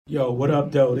Yo, what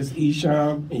up, though? This is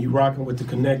Esham, and you rocking with the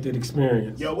Connected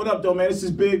Experience. Yo, what up, though, man? This is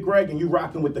Big Greg, and you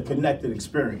rocking with the Connected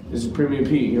Experience. This is Premier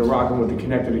Pete, and you're rocking with the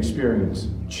Connected Experience.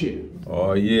 Chill.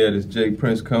 Oh yeah, this Jay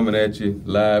Prince coming at you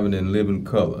live and in living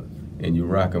color, and you're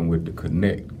rocking with the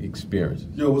Connect Experience.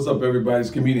 Yo, what's up, everybody? It's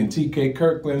comedian TK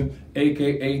Kirkland,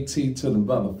 aka T to the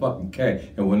motherfucking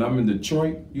K. And when I'm in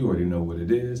Detroit, you already know what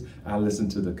it is. I listen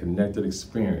to the Connected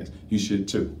Experience. You should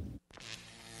too.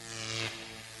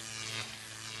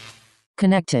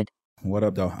 Connected. What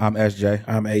up, though? I'm SJ.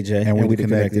 I'm AJ. And we the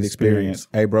Connected Experience.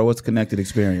 Hey, bro, what's Connected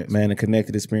Experience? Man, the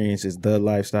Connected Experience is the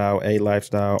lifestyle, a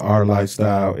lifestyle, our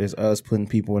lifestyle. It's us putting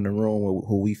people in the room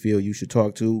who we feel you should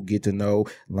talk to, get to know,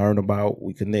 learn about.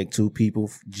 We connect two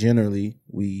people. Generally,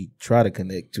 we try to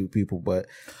connect two people, but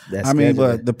that's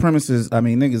but the premise is,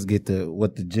 niggas get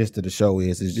what the gist of the show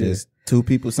is. It's just two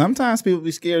people. Sometimes people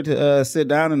be scared to sit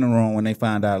down in the room when they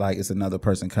find out, like, it's another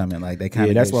person coming. Like, they kind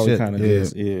of that's why we kind of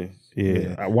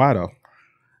Yeah. Why though?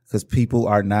 Because people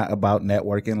are not about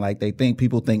networking like they think.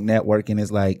 People think networking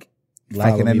is like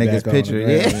liking a nigga's picture.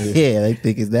 Yeah, they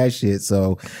think it's that shit.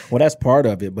 So, well, that's part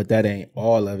of it, but that ain't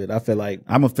all of it. I feel like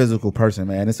I'm a physical person,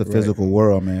 man. It's a physical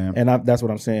world, man. And that's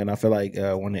what I'm saying. I feel like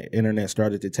when the internet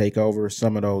started to take over,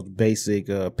 some of those basic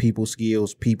people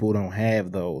skills, people don't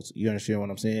have those. You understand what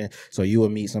I'm saying? So you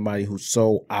would meet somebody who's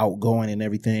so outgoing and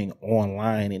everything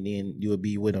online, and then you would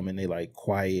be with them, and they like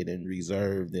quiet and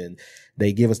reserved, and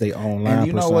they give us their own line. And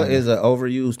you know what is an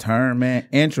overused term, man?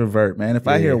 Introvert, man. If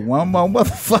I hear one more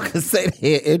motherfucker say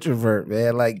that, introvert,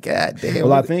 man, like, God damn.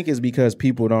 Well, I think it's because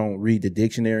people don't read the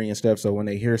dictionary and stuff, so when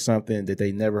they hear something that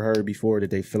they never heard before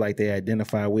that they feel like they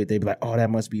identify with, they be like, oh,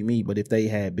 that must be me. But if they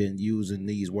had been using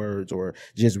these words or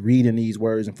just reading these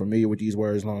words and familiar with these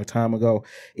words a long time ago,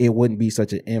 it wouldn't be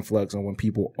such an influx on when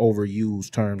people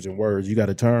overuse terms and words. You got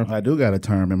a term? I do got a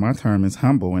term, and my term is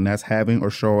humble, and that's having or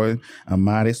showing a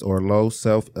modest or low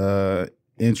self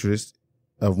interest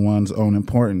of one's own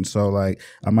importance. So, like,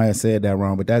 I might have said that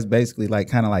wrong, but that's basically like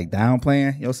kind of like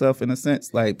downplaying yourself in a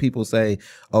sense. Like, people say,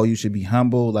 oh, you should be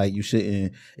humble. Like, you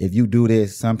shouldn't, if you do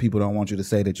this, some people don't want you to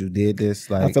say that you did this.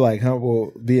 Like, I feel like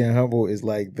being humble is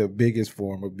like the biggest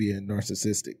form of being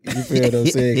narcissistic. You feel what I'm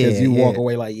saying? Because you walk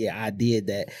away like, yeah, I did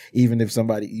that. Even if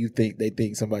they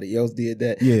think somebody else did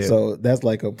that. Yeah. So that's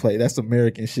like a play. That's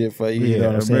American shit for you. You know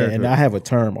what I'm saying? And I have a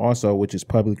term also, which is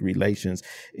public relations.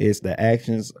 It's the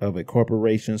actions of a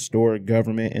corporation, store,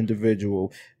 government,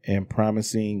 individual, and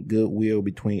promising goodwill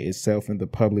between itself and the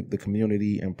public, the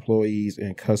community, employees,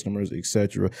 and customers,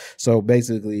 etc. So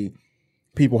basically,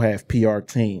 people have PR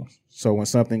teams. So when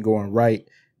something going right,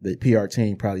 the PR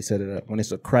team probably set it up. When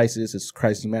it's a crisis, it's a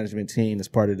crisis management team. It's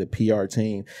part of the PR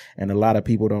team. And a lot of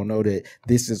people don't know that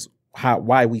this is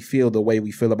why we feel the way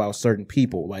we feel about certain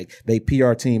people. Like, they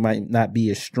PR team might not be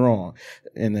as strong,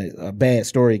 and a bad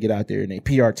story get out there, and they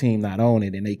PR team not on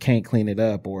it, and they can't clean it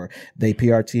up, or they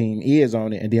PR team is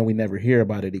on it, and then we never hear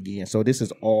about it again. So this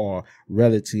is all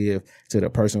relative to the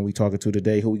person we talking to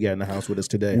today. Who we got in the house with us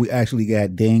today? We actually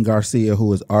got Dean Garcia,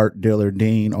 who is Art Dealer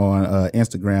Dean on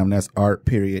Instagram. That's Art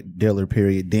Dealer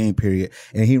Dean .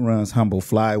 And he runs Humble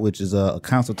Flei, which is a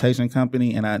consultation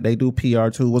company, and they do PR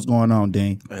too. What's going on,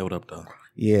 Dean? Hey, what up, dog?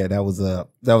 Yeah, that was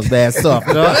bad stuff.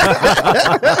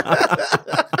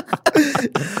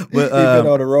 But he's been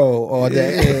on the road all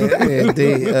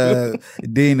day.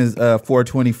 Dean is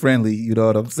 420 friendly. You know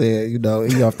what I'm saying? You know,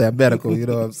 he off that medical. You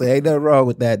know what I'm saying? Ain't nothing wrong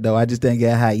with that, though. I just didn't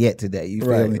get high yet today. You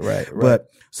feel me? Right. But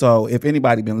so if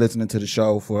anybody been listening to the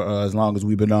show for as long as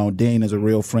we've been on, Dean is a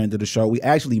real friend of the show. We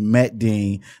actually met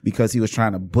Dean because he was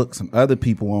trying to book some other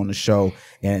people on the show,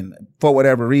 and for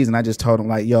whatever reason, I just told him,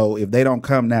 like, yo, if they don't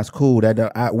come, that's cool.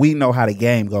 We know how the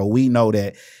game go. We know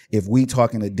that if we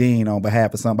talking to Dean on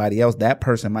behalf of somebody else, that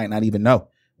person might not even know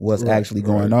what's actually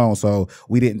going on. So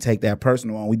we didn't take that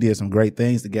personal on. We did some great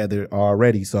things together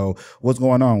already. So what's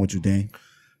going on with you, Dean?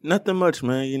 Nothing much,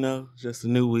 man. You know, just a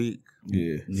new week.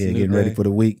 Yeah, getting ready for the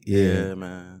week. Yeah,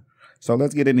 man. So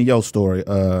let's get into your story.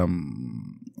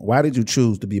 Why did you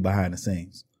choose to be behind the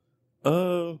scenes?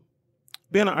 Being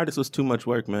an artist was too much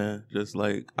work, man. Just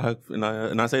like I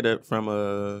say that from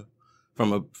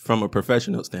a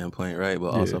professional standpoint, right?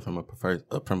 But also from a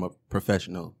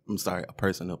personal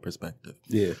perspective.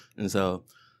 Yeah. And so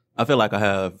I feel like I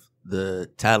have the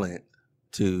talent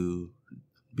to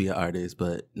be an artist,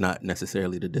 but not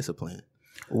necessarily the discipline.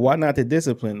 Why not the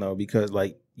discipline, though? Because,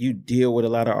 like, you deal with a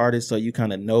lot of artists, so you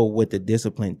kind of know what the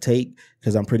discipline take,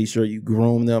 because I'm pretty sure you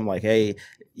groom them, like, hey,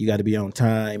 you got to be on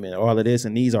time and all of this.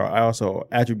 And these are also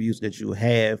attributes that you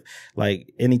have.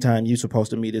 Like, anytime you're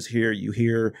supposed to meet us here, you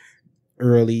hear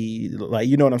early, like,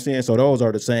 you know what I'm saying? So those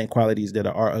are the same qualities that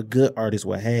a good artist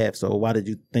would have. So why did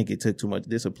you think it took too much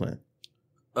discipline?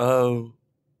 Took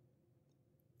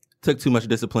too much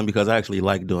discipline because I actually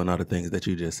like doing all the things that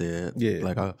you just said. Yeah.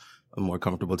 Like I'm more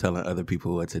comfortable telling other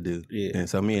people what to do. Yeah. And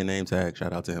so me and Name Tag,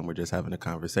 shout out to him, we're just having a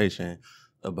conversation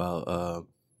about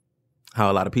how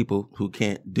a lot of people who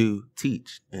can't do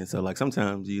teach. And so like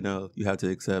sometimes, you know, you have to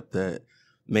accept that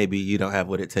maybe you don't have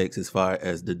what it takes as far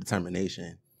as the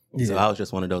determination. Yeah. So I was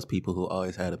just one of those people who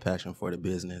always had a passion for the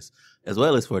business as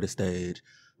well as for the stage.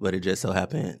 But it just so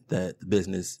happened that the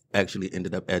business actually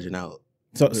ended up edging out.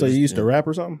 So you used to rap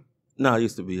or something? No, I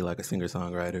used to be like a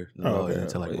singer-songwriter. Okay.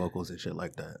 Into like vocals and shit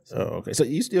like that. So. Oh, okay. So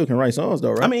you still can write songs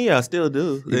though, right? I mean, yeah, I still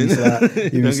do.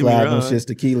 You be sliding them shits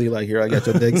to Keely like, here, I got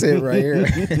your dick set right here.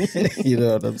 You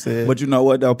know what I'm saying? But you know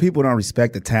what though? People don't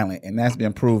respect the talent, and that's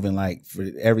been proven. Like for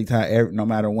every time, no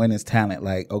matter when it's talent.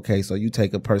 Like okay, so you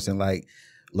take a person like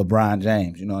LeBron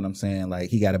James. You know what I'm saying? Like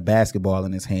he got a basketball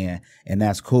in his hand, and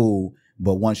that's cool.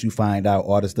 But once you find out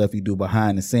all the stuff you do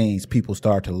behind the scenes, people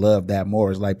start to love that more.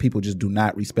 It's like people just do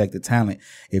not respect the talent.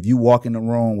 If you walk in the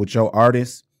room with your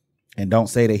artist and don't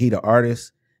say that he the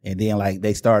artist, and then like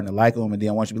they starting to like him, and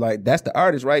then once you be like, that's the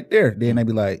artist right there, then they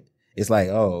be like, it's like,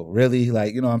 oh, really?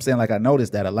 Like, you know what I'm saying? Like I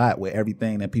noticed that a lot with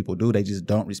everything that people do. They just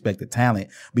don't respect the talent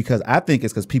because I think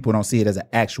it's because people don't see it as an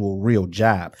actual real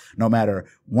job. No matter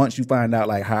once you find out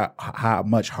like how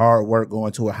much hard work go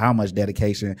into it, how much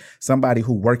dedication, somebody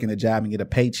who working a job and get a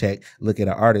paycheck, look at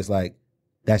an artist like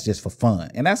that's just for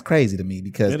fun. And that's crazy to me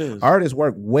because artists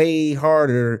work way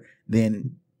harder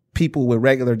than people with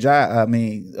regular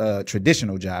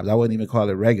traditional jobs. I wouldn't even call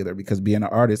it regular because being an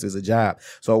artist is a job.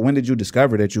 So when did you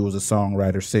discover that you was a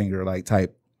songwriter, singer, like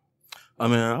type? I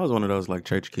mean, I was one of those like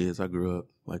church kids. I grew up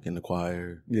like in the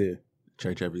choir. Yeah.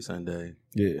 Church every Sunday.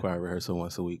 Yeah. Choir rehearsal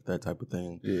once a week, that type of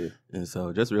thing. Yeah. And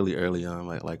so just really early on,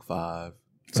 like 5.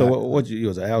 So what you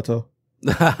was an alto?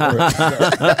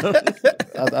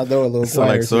 I know a little so choir.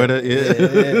 Like sorta,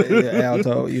 yeah,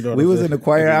 alto. You know, we was in the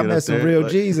choir. I met some real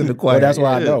G's in the choir. Well, that's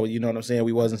why I know. You know what I'm saying?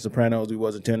 We wasn't sopranos, we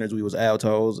wasn't tenors, we was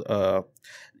altos.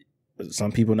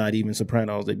 Some people not even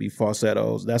sopranos; they be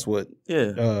falsettos. That's what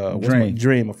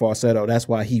dream of falsetto. That's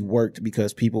why he worked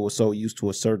because people were so used to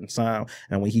a certain sound,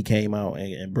 and when he came out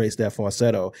and embraced that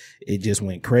falsetto, it just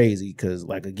went crazy. Because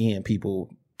like again, people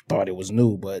thought it was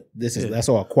new, but that's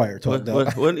all choir talk.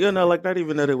 Well, you know, like not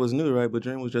even that it was new, right? But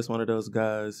Dream was just one of those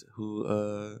guys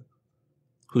who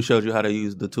showed you how to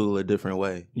use the tool a different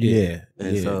way. Yeah,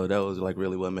 and so that was like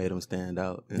really what made him stand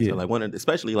out. And so like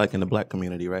especially like in the Black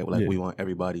community, right? Like we want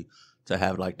everybody to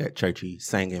have like that churchy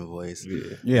singing voice.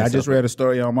 I just read a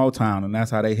story on Motown, and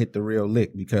that's how they hit the real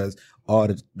lick because all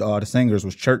the singers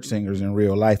was church singers in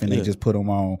real life, and they just put them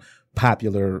on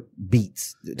popular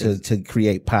beats to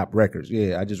create pop records.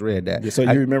 Yeah, I just read that. Yeah, so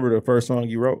you remember the first song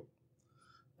you wrote?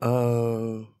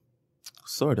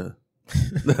 Sorta.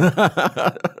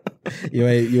 You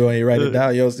ain't write it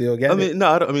down. You don't still got it.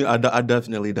 I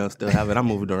definitely don't still have it. I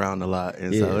moved around a lot,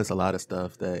 and so it's a lot of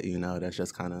stuff that that's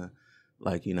just kind of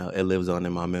like it lives on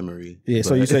in my memory. Yeah.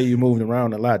 So you say you moved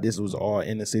around a lot. This was all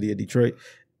in the city of Detroit.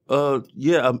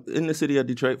 Yeah, in the city of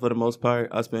Detroit for the most part.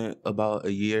 I spent about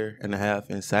 1.5 years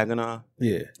in Saginaw.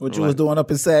 Yeah. What you was doing up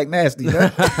in Sag Nasty,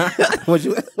 huh? what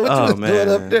you was doing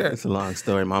up there? It's a long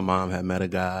story. My mom had met a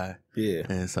guy. Yeah.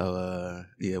 And so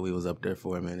we was up there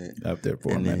for a minute.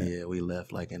 And then we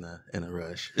left like in a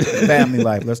rush. Family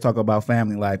life. Let's talk about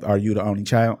family life. Are you the only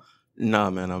child? Nah,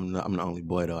 man, I'm the only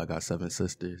boy though. I got 7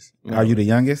 sisters. Are you the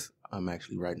youngest? I'm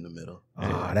actually right in the middle.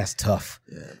 Oh, that's tough.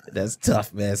 Yeah, that's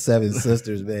tough, man. 7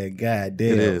 sisters, man. God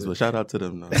damn. It is. But shout out to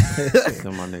them, though.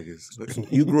 Them my niggas.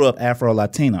 You grew up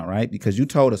Afro-Latino, right? Because you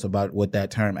told us about what that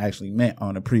term actually meant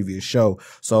on a previous show.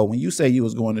 So when you say you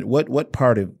was going to, what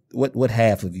part of, what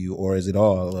half of you, or is it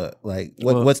all,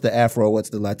 what's the Afro, what's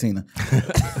the Latina?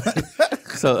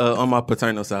 So on my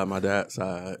paternal side, my dad's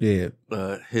side,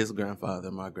 his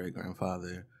grandfather, my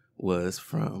great-grandfather, was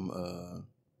from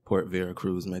Port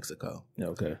Veracruz, Mexico.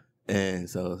 Okay. And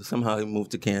so somehow he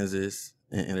moved to Kansas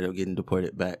and ended up getting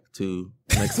deported back to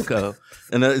Mexico.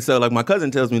 And so like my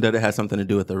cousin tells me that it has something to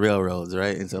do with the railroads,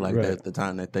 right? And so like at the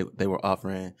time that they were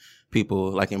offering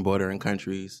people like in bordering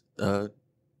countries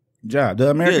job, the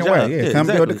American way. Come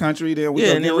build the country, then we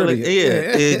gonna get rid of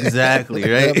it. Exactly,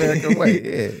 right? The American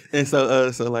way, And so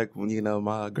like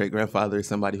my great grandfather is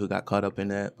somebody who got caught up in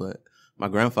that, but my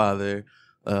grandfather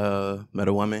met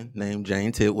a woman named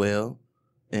Jane Tidwell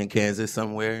in Kansas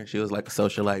somewhere. She was like a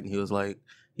socialite, and he was like,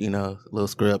 a little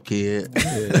scrub kid.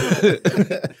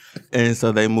 And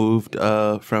so they moved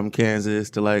from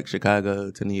Kansas to like Chicago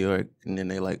to New York, and then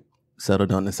they like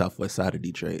settled on the southwest side of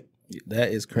Detroit.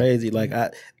 That is crazy. Like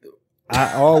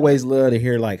I always love to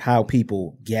hear like how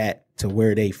people got to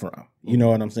where they from. You know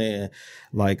what I'm saying?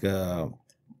 Like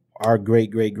our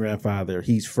great grandfather,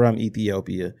 he's from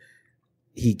Ethiopia.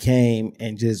 He came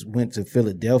and just went to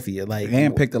Philadelphia, like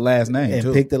and picked the last name and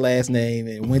too. picked the last name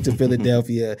and went to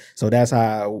Philadelphia. So that's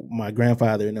how my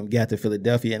grandfather and them got to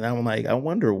Philadelphia. And I'm like, I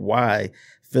wonder why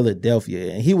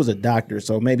Philadelphia. And he was a doctor,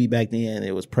 so maybe back then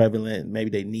it was prevalent. Maybe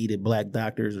they needed black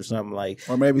doctors or something like.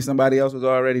 Or maybe somebody else was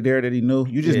already there that he knew.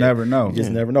 You just never know. You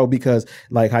just never know, because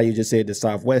like how you just said, the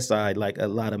Southwest side, like a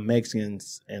lot of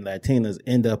Mexicans and Latinas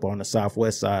end up on the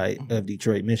Southwest side of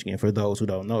Detroit, Michigan. For those who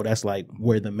don't know, that's like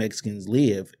where the Mexicans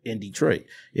live in Detroit.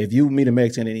 If you meet a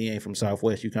Mexican and he ain't from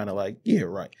Southwest, you kind of like, yeah,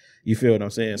 right. You feel what I'm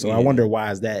saying? So I wonder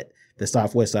why is that the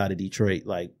Southwest side of Detroit,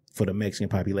 like for the Mexican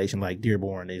population, like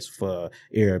Dearborn is for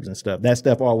Arabs and stuff. That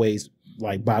stuff always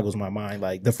like boggles my mind.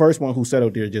 Like the first one who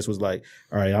settled there just was like,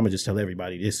 all right, I'm gonna just tell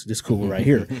everybody this cool right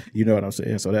here. You know what I'm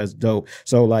saying? So that's dope.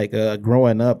 So like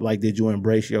growing up, like did you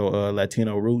embrace your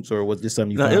Latino roots, or was this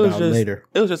something you found out later?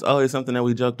 It was just always something that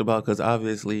we joked about, because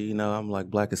obviously, you know, I'm like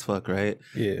black as fuck, right?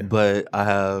 Yeah. But I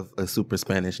have a super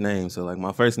Spanish name. So like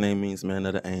my first name means Man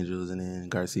of the Angels, and then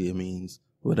Garcia means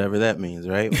whatever that means,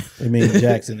 right? It means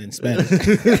Jackson in Spanish.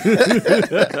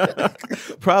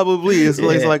 Probably. It's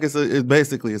like it's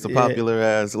a popular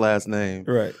ass last name.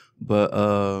 Right. But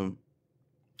that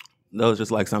was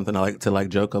just like something I like to like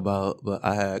joke about. But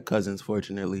I had cousins,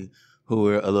 fortunately, who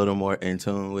were a little more in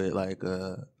tune with like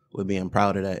with being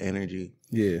proud of that energy.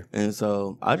 Yeah. And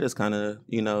so I just kind of,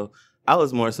 you know, I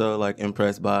was more so like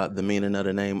impressed by the meaning of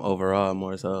the name overall,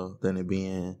 more so than it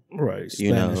being right,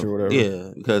 Spanish or whatever.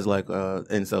 Yeah, because like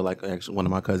and so like actually one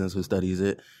of my cousins who studies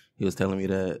it, he was telling me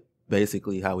that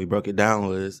basically how we broke it down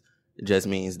was it just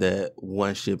means that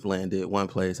one ship landed one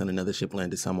place and another ship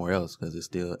landed somewhere else, because it's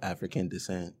still African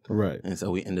descent. Right. And so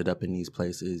we ended up in these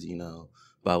places, you know,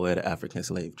 by way of the African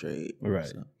slave trade. Right.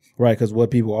 So. Right, because what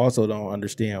people also don't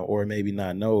understand or maybe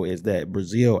not know is that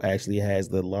Brazil actually has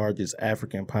the largest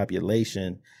African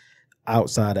population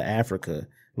outside of Africa.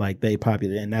 Like they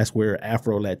populate, and that's where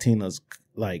Afro-Latinos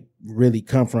like really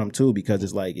come from too, because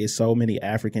it's like it's so many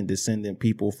African descendant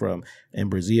people from in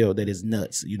Brazil that is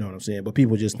nuts. You know what I'm saying? But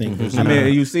people just think Brazil. I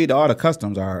mean, you see, all the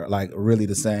customs are like really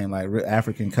the same. Like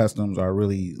African customs are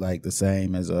really like the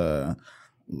same as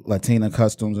Latina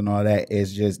customs and all that.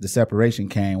 It's just the separation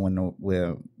came when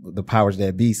the powers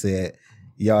that be said,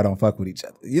 y'all don't fuck with each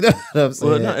other. You know what I'm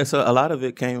saying? Well, no, and so a lot of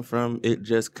it came from it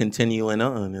just continuing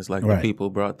on. It's like the people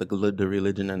brought the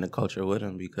religion and the culture with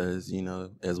them, because, you know,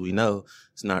 as we know,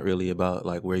 it's not really about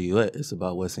like where you at. It's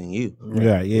about what's in you.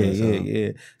 Right.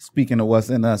 Yeah. Speaking of what's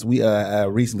in us, we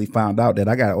recently found out that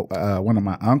I got one of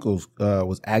my uncles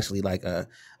was actually like a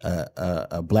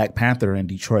Black Panther in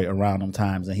Detroit around them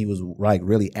times, and he was like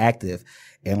really active,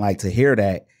 and like to hear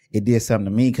that, it did something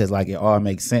to me, because like it all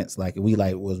makes sense. Like we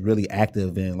like was really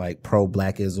active in like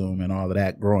pro-blackism and all of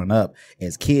that growing up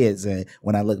as kids. And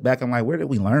when I look back, I'm like, where did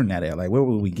we learn that at? Like, where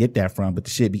would we get that from? But the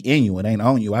shit be in you. It ain't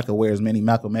on you. I could wear as many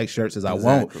Malcolm X shirts as I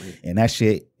want. And that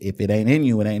shit, if it ain't in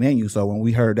you, it ain't in you. So when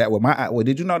we heard that with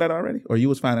did you know that already? Or you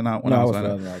was finding out when I was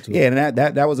finding out too? Yeah, and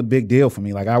that was a big deal for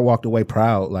me. Like I walked away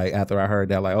proud, like after I heard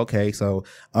that, like, okay, so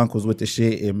uncles with the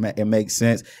shit, it makes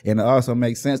sense. And it also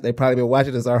makes sense. They probably been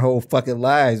watching us our whole fucking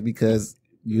lives, because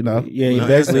you know,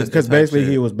 basically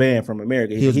he was banned from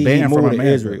America. He was banned from America.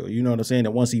 Israel. You know what I'm saying?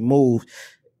 And once he moved,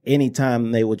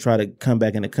 anytime they would try to come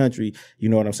back in the country, you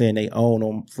know what I'm saying, they own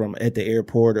them from at the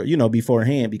airport or, you know,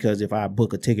 beforehand, because if I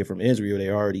book a ticket from Israel, they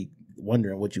already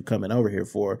wondering what you coming over here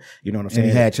for. You know what I'm saying?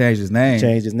 And he had changed his name.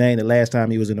 The last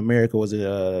time he was in America was in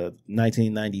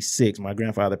 1996. My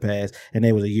grandfather passed, and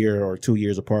they was a year or 2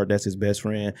 years apart. That's his best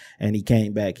friend. And he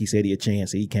came back. He said he had a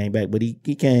chance. He came back, but he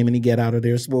came and he got out of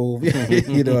there smooth.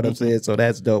 You know what I'm saying? So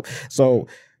that's dope. So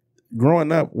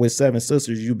growing up with 7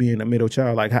 sisters, you being a middle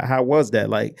child, like how was that?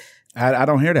 Like, I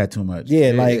don't hear that too much.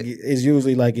 Yeah, like it's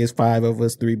usually like it's 5 of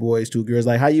us, 3 boys, 2 girls.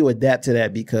 Like how you adapt to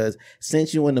that, because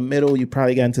since you in the middle, you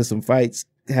probably got into some fights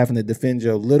having to defend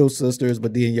your little sisters,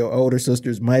 but then your older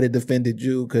sisters might have defended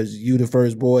you because you the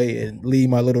first boy and leave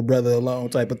my little brother alone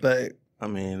type of thing. I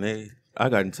mean, I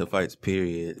got into fights,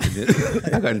 period.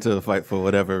 I got into a fight for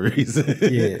whatever reason.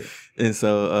 Yeah. And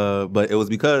so, but it was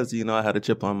because, you know, I had a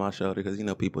chip on my shoulder, because, you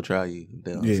know, people try you.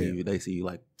 They don't see you. They see you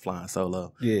like flying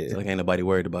solo. Yeah. So like ain't nobody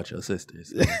worried about your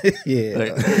sisters.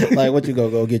 Yeah. Like what you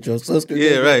go get your sister?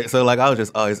 Yeah, right. So like I was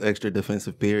just always extra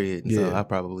defensive, period. And so I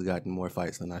probably got in more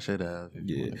fights than I should have.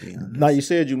 Yeah. Now you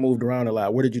said you moved around a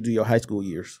lot. Where did you do your high school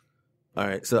years? All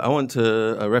right. So I went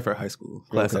to Redford High School,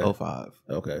 class of 05.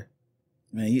 Okay.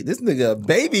 Man, this nigga a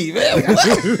baby, man.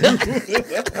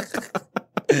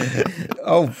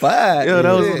 Oh, fuck. Yeah,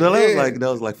 that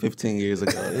was like 15 years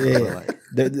ago. Yeah. Like,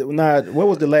 What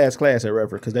was the last class at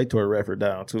Redford? Because they tore Redford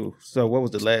down too. So what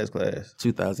was the last class?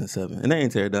 2007, and they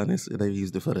ain't tear it down. They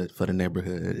used it for the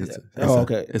neighborhood.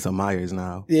 Okay. It's a Myers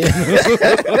now. Yeah,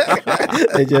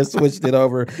 they just switched it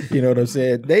over. You know what I'm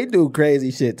saying? They do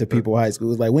crazy shit to people high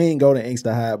schools. Like we ain't go to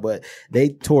Inkster High, but they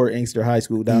tore Inkster High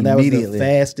School down. That was the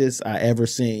fastest I ever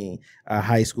seen a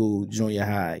high school junior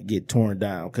high get torn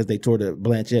down because they tore the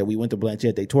Blanchette. We went to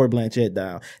Blanchette. They tore Blanchette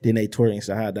down. Then they tore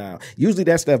Inkster High down. Usually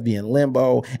that stuff be in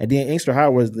limbo. And then Inkster High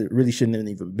really shouldn't have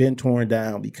even been torn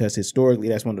down because historically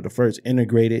that's one of the first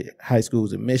integrated high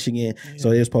schools in Michigan. Yeah. So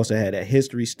they're supposed to have that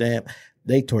history stamp.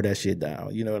 They tore that shit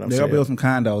down. You know what I'm saying? They'll build some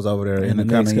condos over there in the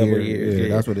next coming couple years. years.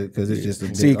 Yeah, that's what it, because it's just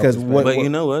a See, because but you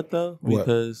know what though?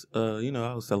 Because I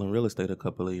was selling real estate a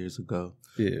couple of years ago.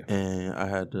 Yeah. And I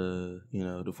had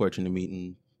the fortune of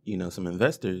meeting, some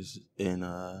investors in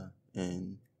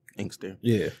Inkster.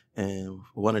 Yeah. And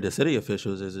one of the city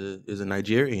officials is a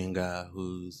Nigerian guy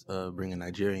who's bringing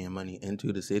Nigerian money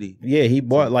into the city. Yeah, he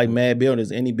bought like mad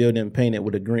buildings. Any building painted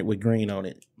with green on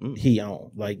it, he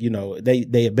owned. Like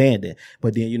they abandoned,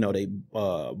 but then they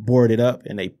boarded up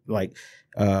and they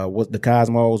was the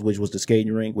Cosmos, which was the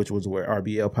skating rink, which was where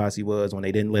RBL Posse was when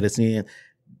they didn't let us in.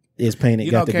 Is painted.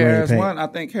 You got the green paint. I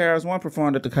think KRS-One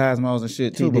performed at the Cosmos and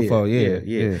shit too before.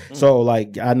 Yeah. So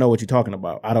I know what you're talking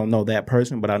about. I don't know that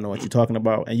person, but I know what you're talking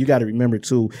about. And you got to remember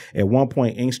too, at one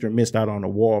point Inkster missed out on a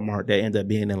Walmart that ended up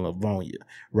being in Livonia,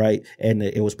 right? And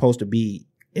it was supposed to be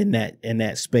in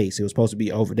that space. It was supposed to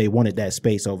be over. They wanted that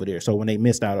space over there. So when they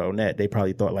missed out on that, they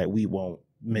probably thought we won't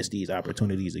miss these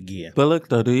opportunities again. But look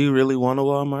though, do you really want a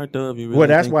Walmart though? If you really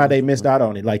that's why they missed out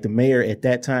on it. Like the mayor at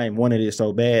that time wanted it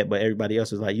so bad, but everybody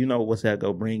else is like, what's that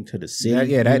go bring to the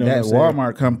city? Yeah, that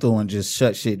Walmart come through and just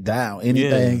shut shit down.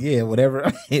 Anything,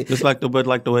 whatever. Just like the way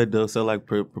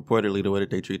purportedly the way that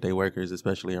they treat their workers,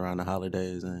 especially around the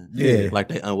holidays, and like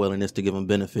their unwillingness to give them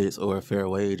benefits or a fair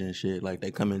wage and shit. Like they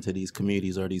come into these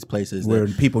communities or these places where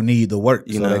people need the work,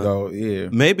 they go,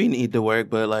 maybe need the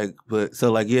work, but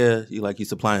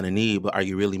you supplying a need, but are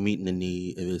you really meeting the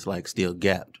need if it's still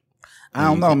gapped? I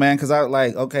don't know, man, because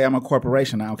I'm a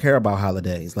corporation. I don't care about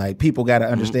holidays. Like people got to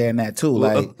understand that too.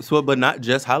 But not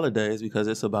just holidays, because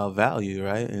it's about value,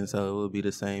 right? And so it would be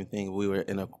the same thing if we were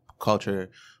in a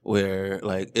culture where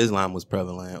Islam was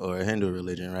prevalent or a Hindu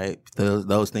religion, right?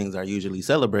 Those things are usually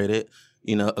celebrated,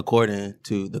 according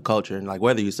to the culture, and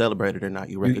whether you celebrate it or not,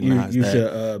 you recognize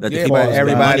that the people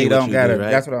everybody don't gotta. Right?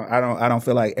 That's what I don't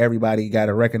feel like everybody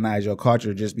gotta recognize your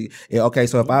culture. Just be okay.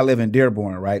 So if I live in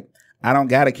Dearborn, right, I don't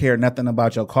gotta care nothing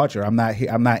about your culture. I'm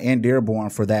not in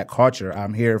Dearborn for that culture.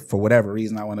 I'm here for whatever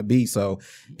reason I want to be. So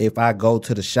if I go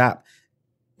to the shop,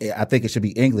 I think it should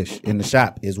be English in the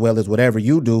shop as well as whatever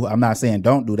you do. I'm not saying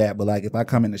don't do that, but if I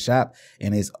come in the shop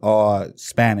and it's all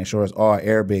Spanish or it's all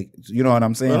Arabic, you know what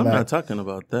I'm saying? Well, I'm not talking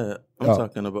about that. I'm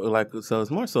talking about so it's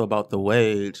more so about the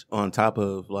wage on top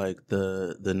of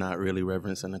the not really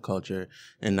reverencing the culture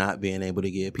and not being able to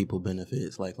give people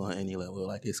benefits on any level.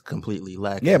 It's completely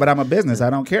lacking. Yeah, but I'm a business. I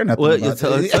don't care nothing. Well,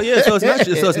 so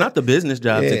it's not the business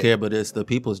job to care, but it's the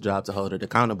people's job to hold it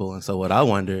accountable. And so what I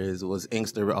wonder is, was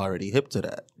Inkster already hip to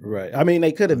that? Right. I mean,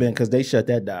 they could have been because they shut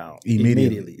that down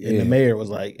immediately. And the mayor was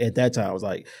at that time was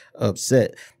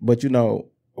upset. But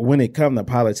when it comes to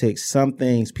politics, some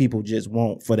things people just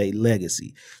want for their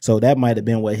legacy. So that might have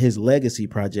been what his legacy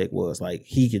project was.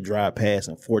 He could drive past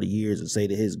in 40 years and say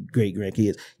to his great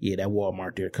grandkids, yeah, that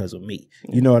Walmart there because of me.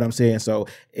 You know what I'm saying? So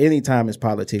anytime it's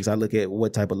politics, I look at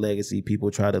what type of legacy people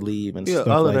try to leave and stuff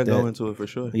all of that go into it for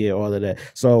sure. Yeah, all of that.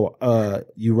 So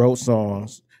you wrote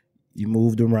songs. You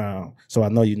moved around. So I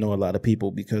know you know a lot of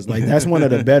people because that's one of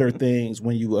the better things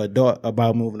when you adult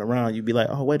about moving around. You be like,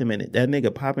 oh, wait a minute. That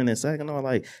nigga popping in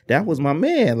Saginaw, that was my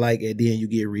man. And then you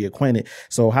get reacquainted.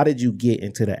 So how did you get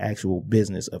into the actual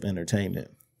business of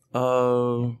entertainment?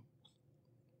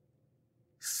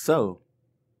 So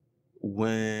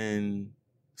when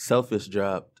Selfish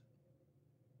dropped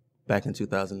back in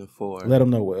 2004. Let them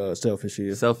know what Selfish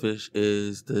is. Selfish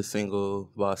is the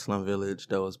single by Slum Village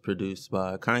that was produced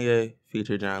by Kanye,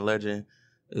 featured John Legend.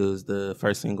 It was the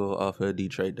first single off of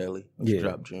Detroit Daily. It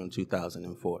dropped June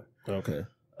 2004. Okay.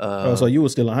 So you were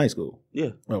still in high school?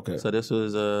 Yeah. Okay. So this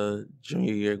was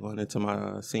junior year going into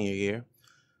my senior year.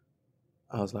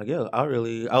 I was like,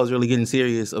 I was really getting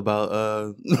serious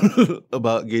about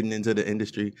about getting into the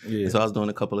industry. Yeah. And so I was doing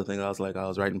a couple of things. I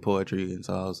was writing poetry, and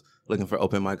so I was looking for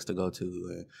open mics to go to.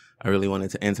 And I really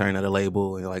wanted to intern at a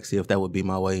label and see if that would be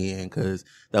my way in, because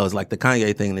that was the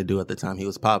Kanye thing to do at the time. He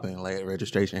was popping.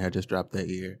 Registration had just dropped that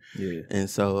year. Yeah. And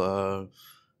so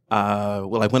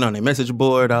went on their message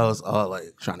board. I was all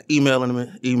like trying to email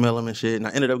them and shit. And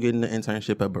I ended up getting the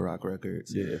internship at Barack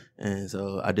Records. Yeah. And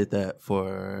so I did that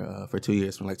for 2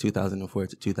 years, from like 2004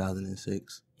 to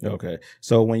 2006. Okay.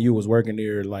 So when you was working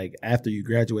there, like after you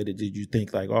graduated, did you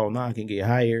think like, oh, no, I can get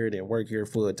hired and work here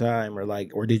full time,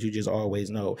 or did you just always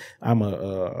know I'm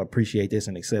appreciate this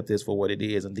and accept this for what it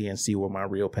is, and then see what my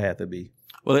real path would be?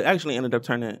 Well, it actually ended up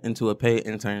turning into a paid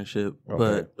internship.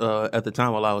 Okay. But at the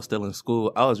time while I was still in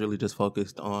school, I was really just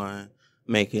focused on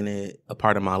making it a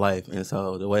part of my life. And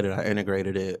so the way that I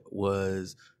integrated it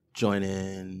was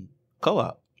joining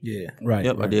co-op. Yeah. Right.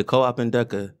 Yep, right. I did co-op in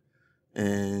DECA.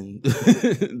 And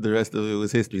the rest of it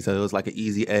was history. So it was like an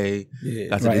easy A. Yeah.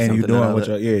 Got to Right, do and you something doing what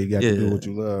that I you got to Yeah. do what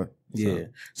you love. Yeah.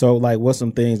 So like, what's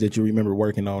some things that you remember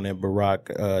working on at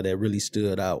Barack that really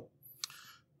stood out?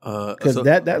 Because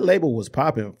that label was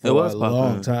popping for a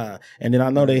long time, and then I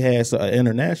know they had an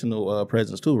international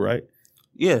presence too, right?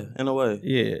 Yeah, in a way.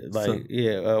 Yeah, like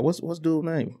what's dude's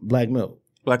name? Black Milk.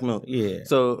 Black Milk. Yeah.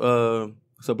 So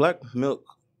Black Milk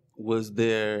was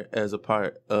there as a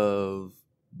part of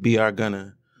BR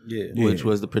Gunna, which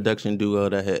was the production duo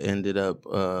that had ended up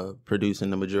producing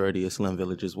the majority of Slim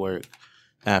Village's work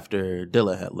after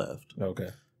Dilla had left. Okay.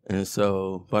 And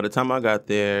so by the time I got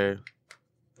there,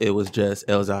 it was just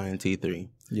Elzhi and T3.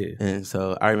 Yeah. And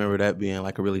so I remember that being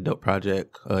like a really dope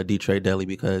project, D-Trade Deli,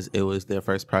 because it was their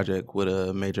first project with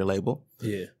a major label.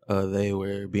 Yeah. They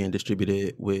were being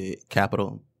distributed with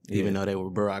Capitol, even though they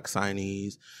were Barack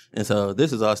signees. And so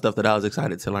this is all stuff that I was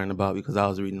excited to learn about, because I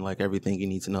was reading like everything you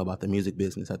need to know about the music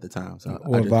business at the time. So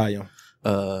What volume?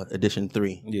 Edition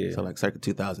 3. Yeah. So like circa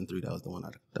 2003, that was the one I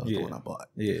bought.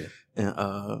 Yeah.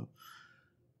 And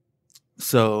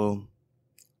so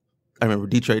I remember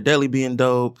D-Trade Deli being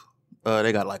dope.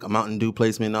 They got like a Mountain Dew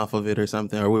placement off of it or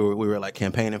something, or we were like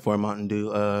campaigning for a Mountain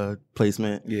Dew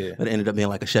placement. Yeah. But it ended up being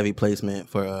like a Chevy placement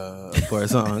for a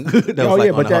song. That Oh was like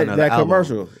yeah, but on that album.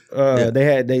 commercial,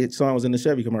 they song was in the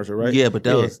Chevy commercial, right? Yeah, but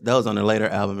that was on a later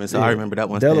album, and so I remember that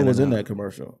one. Della was in out. that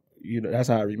commercial. You know, that's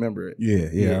how I remember it.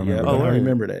 Yeah, I remember. I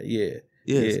remember that. Yeah.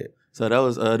 Yes. Yeah. So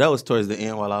that was towards the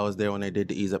end while I was there when they did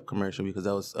the Ease Up commercial, because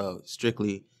that was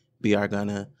strictly BR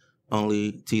Gunna,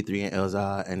 only T3 and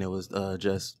Elzhi, and it was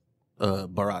just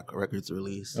Barack Records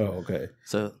release. Oh, okay.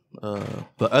 So,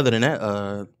 but other than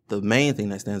that, the main thing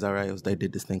that stands out right was they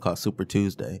did this thing called Super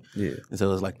Tuesday. Yeah. And so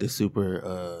it was like this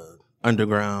super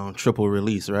underground triple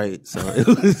release, right? So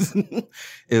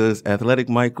it was Athletic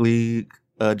Mike League,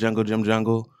 Jungle Jim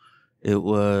Jungle. It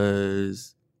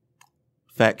was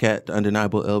Fat Cat, the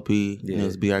Undeniable LP, and it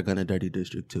was BR Gunna Dirty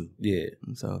District 2. Yeah.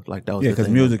 And so like that was because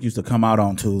music used to come out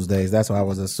on Tuesdays. That's why it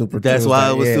was a Super Tuesday. That's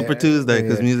why it was Super Tuesday,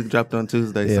 because music dropped on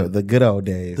Tuesday. Yeah, So the good old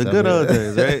days. the good old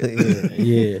days, right?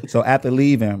 Yeah. So after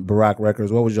leaving Barack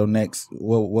Records, what was your next?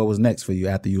 What was next for you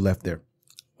after you left there?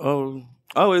 Oh,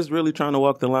 I was really trying to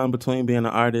walk the line between being an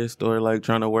artist or like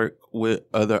trying to work with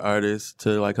other artists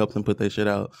to like help them put their shit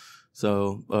out.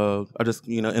 So I just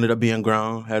ended up being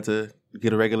grown, had to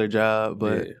get a regular job,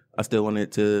 but I still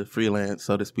wanted to freelance,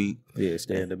 so to speak. Yeah,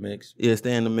 stay in the mix. Yeah,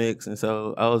 stay in the mix. And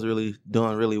so I was really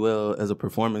doing really well as a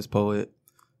performance poet.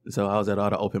 And so I was at all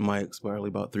the open mics probably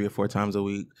about 3 or 4 times a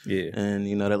week. Yeah. And,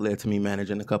 that led to me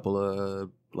managing a couple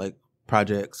of like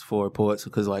projects for poets,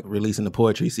 because like releasing the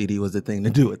poetry CD was the thing to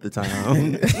do at the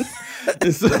time.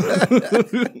 Is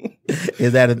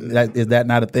that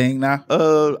not a thing now?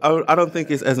 I don't think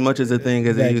it's as much as a thing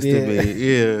as it used to be.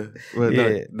 Yeah, but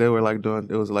no, they were like doing.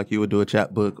 It was like you would do a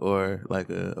chapbook or like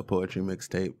a poetry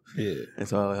mixtape. Yeah, and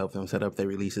so I would help them set up their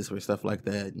releases for stuff like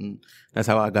that, and that's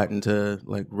how I got into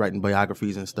like writing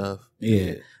biographies and stuff.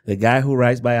 Yeah, the guy who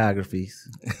writes biographies,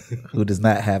 who does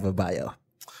not have a bio.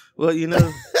 Well,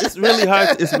 it's really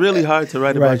hard. It's really hard to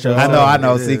write about your. I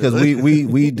know. See, because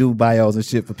we do bios and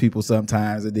shit for people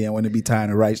sometimes, and then when it be time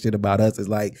to write shit about us, it's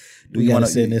like, we gotta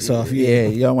send this off. Yeah,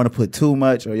 you don't want to put too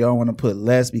much, or you don't want to put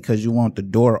less, because you want the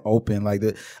door open. Like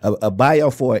a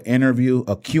bio for an interview,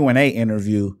 a Q&A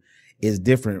interview, is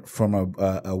different from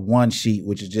a one sheet,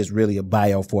 which is just really a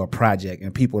bio for a project,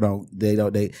 and people they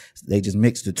just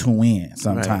mix the two in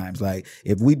sometimes. Right. Like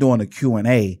if we doing a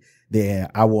Q&A, then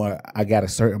I got a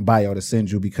certain bio to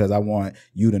send you because I want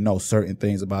you to know certain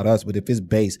things about us. But if it's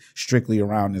based strictly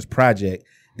around this project,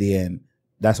 then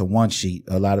that's a one sheet.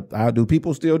 Do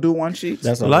people still do one sheets?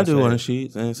 I do one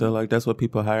sheets, and so like that's what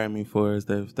people hire me for, is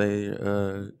that if they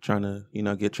trying to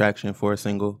get traction for a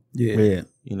single. Yeah.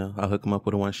 I'll hook them up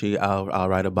with a one sheet. I'll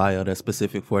write a bio that's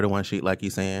specific for the one sheet, like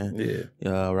you're saying. Yeah.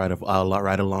 I'll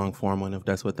write a long form one if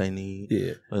that's what they need.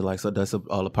 Yeah. But so that's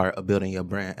all a part of building your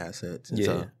brand assets. And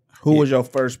so Who was your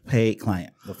first paid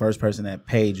client? The first person that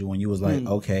paid you when you was like,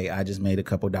 okay, I just made a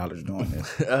couple dollars doing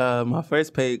this. My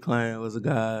first paid client was a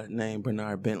guy named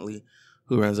Bernard Bentley,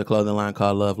 who runs a clothing line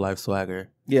called Love Life Swagger.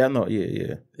 Yeah, I know.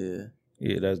 Yeah.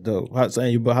 Yeah, that's dope.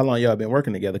 But how long y'all been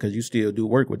working together? Because you still do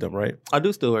work with them, right? I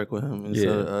do still work with him.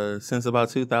 So, since about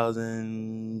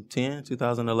 2010,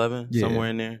 2011, somewhere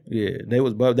in there. Yeah,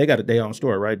 they got their own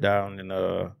store right down in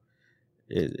the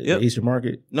Eastern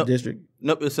Market district.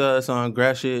 Nope, it's on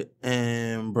Garcia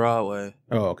and Broadway.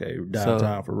 Oh, okay,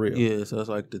 downtown for real. Yeah, so it's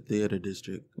like the theater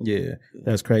district. Yeah,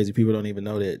 that's crazy. People don't even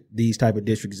know that these type of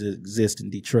districts exist in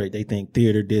Detroit. They think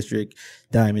theater district,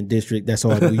 Diamond District, that's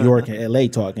all New York and LA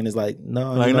talk. And it's like,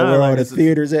 no, you know where all the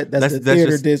theaters at? That's the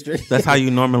theater district. That's how you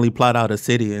normally plot out a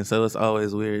city. And so it's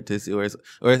always weird to see it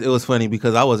was funny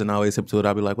because I wasn't always hip to it.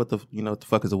 I'd be like, what the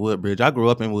fuck is a Woodbridge? I grew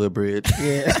up in Woodbridge.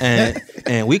 Yeah.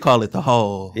 and we call it the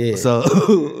Hole. Yeah. So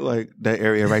like that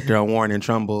area right there on Warren and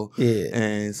Trumbull. Yeah.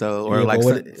 And so,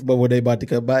 but when they about to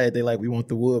come by it, they like, we want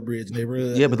the Woodbridge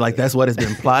neighborhood. Yeah, but like that's what it's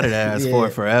been plotted as for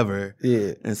forever.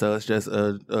 Yeah. And so it's just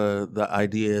the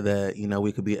idea that,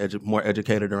 we could be more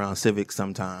educated around civics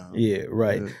sometime. Yeah,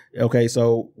 right. Yeah. Okay,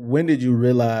 so when did you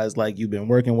realize like you've been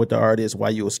working with the artists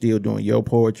while you were still doing your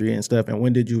poetry and stuff? And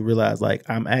when did you realize like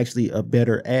I'm actually a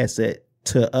better asset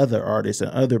to other artists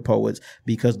and other poets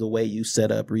because the way you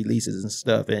set up releases and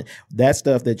stuff, and that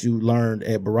stuff that you learned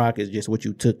at Barack is just what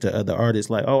you took to other artists.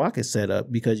 Like, I could set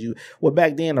up because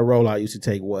back then the rollout used to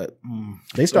take what?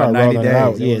 They started 90 rolling days. It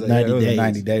out. Yeah, 90 days.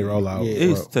 90-day rollout. Yeah. It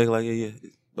used to take like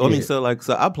I mean, so I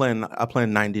plan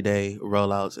 90-day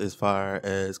rollouts as far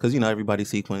as because everybody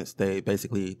sequence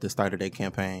the start of their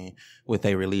campaign with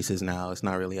their releases now. It's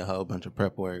not really a whole bunch of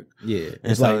prep work. Yeah,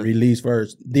 it's so, like release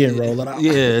first, then roll it out.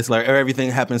 Yeah, it's like everything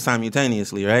happens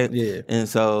simultaneously, right? Yeah, and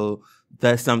so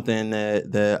that's something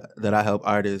that I help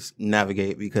artists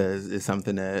navigate because it's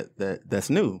something that's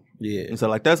new. Yeah, and so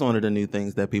like that's one of the new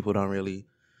things that people don't really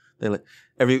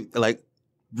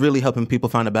really helping people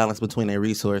find a balance between their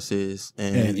resources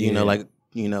and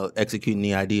executing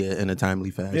the idea in a timely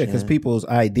fashion. Yeah, because people's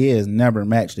ideas never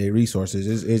match their resources.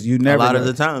 Is you never a lot of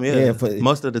the time,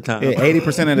 most of the time,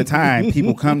 80% of the time,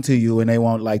 people come to you and they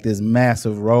want like this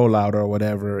massive rollout or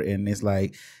whatever, and it's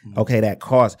like, okay, that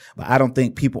costs. But I don't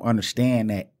think people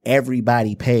understand that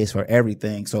everybody pays for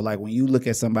everything. So like when you look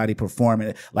at somebody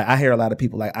performing, like I hear a lot of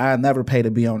people like, I never pay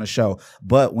to be on the show,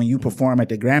 but when you perform at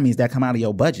the Grammys, that come out of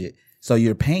your budget. So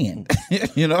you're paying,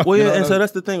 Well, yeah, and so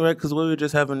that's the thing, right? Because we were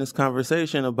just having this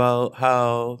conversation about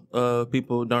how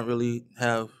people don't really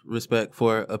have respect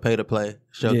for a pay-to-play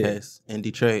showcase in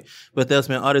Detroit, but they'll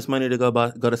spend all this money to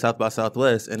go to South by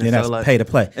Southwest, and it's that's like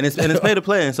pay-to-play, and it's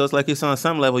pay-to-play, and so it's like it's on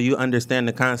some level you understand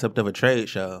the concept of a trade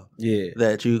show,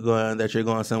 that you're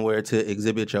going somewhere to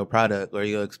exhibit your product or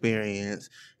your experience,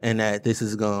 and that this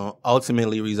is going to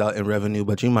ultimately result in revenue,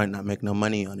 but you might not make no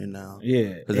money on it now.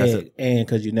 Yeah, and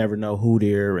because you never know who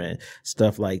there and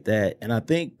stuff like that. And I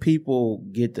think people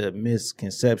get the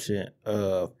misconception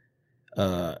of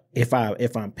if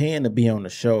I'm paying to be on the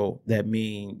show, that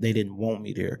means they didn't want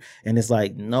me there. And it's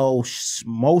like, no,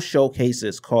 most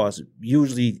showcases cost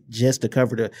usually just to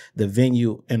cover the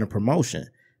venue and the promotion.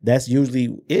 That's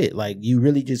usually it. Like you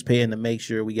really just paying to make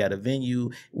sure we got a venue,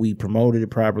 we promoted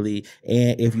it properly,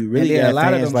 and if you really got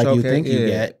fans like you think you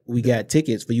got, we got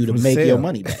tickets for you to make your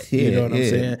money back. You know what I'm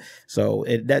saying? So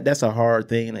that's a hard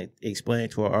thing to explain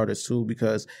to an artist too,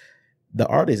 because the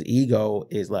artist's ego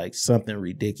is like something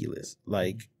ridiculous.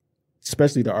 Like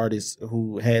especially the artist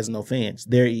who has no fans,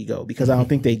 their ego, because I don't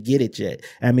think they get it yet.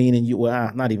 I mean,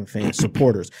 not even fans,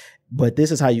 supporters. But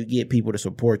this is how you get people to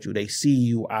support you. They see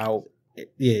you out.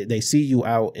 Yeah, they see you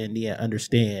out and then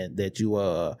understand that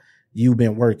you've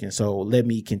been working. So let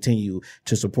me continue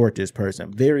to support this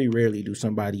person. Very rarely do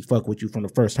somebody fuck with you from the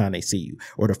first time they see you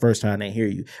or the first time they hear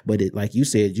you. But like you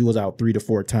said, you was out 3 to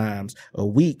 4 times a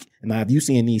week. Now, if you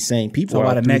seeing these same people so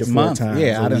out the 3 next to 4 month, times,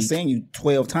 I done seen you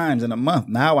 12 times in a month.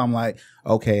 Now I'm like,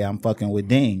 okay, I'm fucking with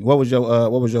Dean. What was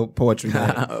your poetry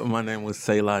name? My name was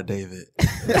Selah David.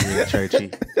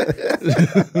 Churchy.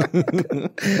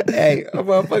 Hey, I'm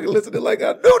motherfucking listening like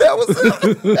I knew that was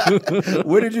him.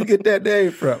 Where did you get that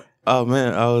name from? Oh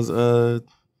man, I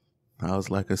was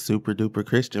like a super duper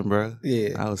Christian, bro.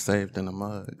 Yeah, I was saved in a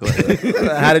mug.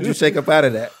 How did you shake up out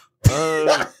of that?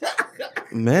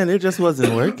 Man, it just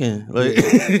wasn't working. Like,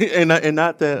 and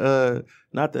not that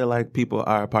like people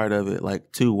are a part of it,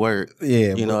 like to work.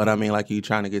 Yeah, you know what I mean. Like you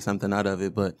trying to get something out of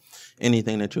it, but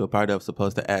anything that you're a part of is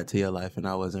supposed to add to your life, and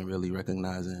I wasn't really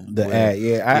recognizing the ad.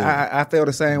 Yeah, I feel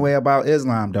the same way about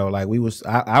Islam though. Like I used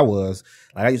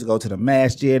to go to the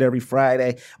masjid every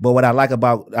Friday, but what I like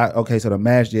about so the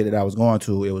masjid that I was going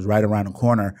to, it was right around the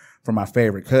corner from my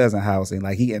favorite cousin house, and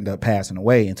like he ended up passing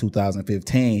away in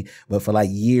 2015. But for like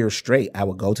years straight, I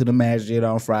would go to the masjid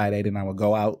on Friday, then I would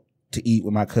go out to eat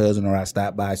with my cousin, or I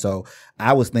stopped by. So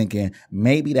I was thinking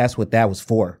maybe that's what that was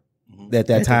for at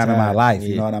that time in my life.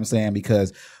 You know what I'm saying?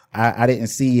 Because I didn't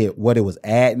see it what it was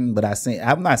adding, but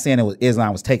I'm not saying it was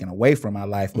Islam was taken away from my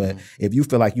life, but if you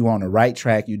feel like you're on the right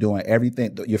track, you're doing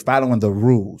everything, you're following the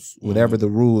rules, whatever the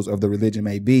rules of the religion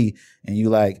may be, and you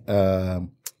like, I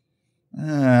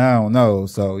don't know.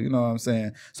 So you know what I'm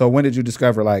saying. So when did you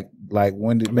discover like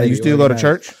when did you still go to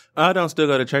church? I don't still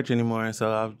go to church anymore, and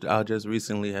so I just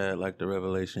recently had like the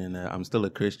revelation that I'm still a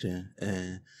Christian,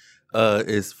 and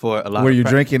is for a lot. Were you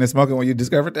drinking and smoking when you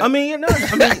discovered that? I mean, no,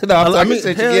 no, like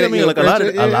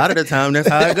a lot of the time that's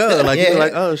how it goes. Like you're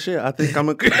like, oh shit, I think I'm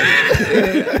a Christian.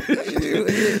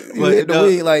 You hit the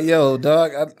weed like, yo,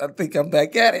 dog, I think I'm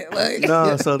back at it. Like,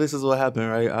 no, so this is what happened,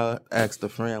 right? I asked a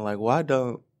friend, like, why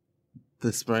don't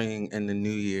the spring and the new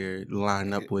year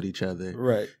line up with each other?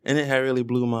 Right. And it had really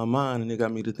blew my mind, and it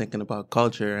got me to thinking about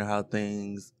culture and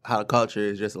how culture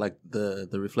is just like the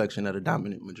reflection of the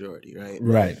dominant majority, right?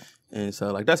 Right. And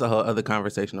so, like, that's a whole other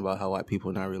conversation about how white people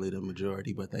are not really the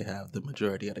majority, but they have the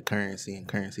majority of the currency, and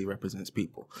currency represents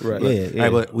people. Right. But, right,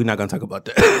 but we're not going to talk about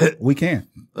that. We can.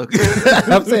 Okay.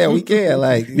 I'm saying we can,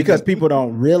 like, because people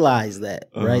don't realize that,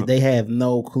 right? They have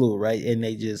no clue, right? And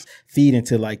they just feed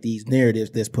into like these narratives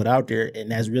that's put out there,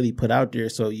 and that's really put out there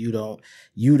so you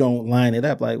don't line it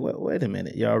up like, well, wait a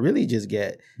minute, y'all really just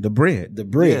get the bread.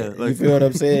 Yeah, like, you feel what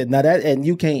I'm saying? Now that, and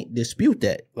you can't dispute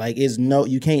that. Like,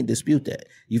 you can't dispute that.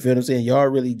 You feel what I'm saying? Y'all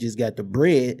really just got the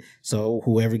bread, so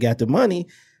whoever got the money,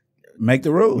 make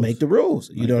the rules. Make the rules.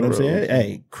 You know what I'm saying?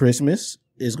 Hey, Christmas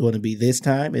is going to be this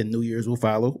time, and New Year's will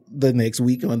follow the next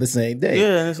week on the same day.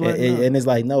 Yeah, and it's like, and it's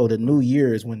like, no, the New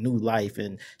Year is when new life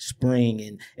and spring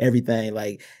and everything.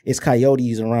 Like, it's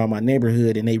coyotes around my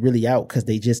neighborhood, and they really out because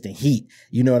they just in heat.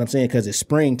 You know what I'm saying? Because it's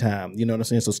springtime. You know what I'm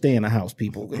saying? So stay in the house,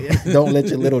 people. Don't let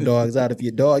your little dogs out. If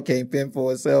your dog can't fend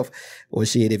for itself, or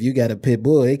shit, if you got a pit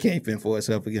bull, it can't fend for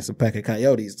itself against a pack of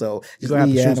coyotes. So just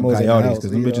leave your animals in the house because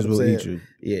them bitches will eat you.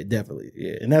 Yeah, definitely.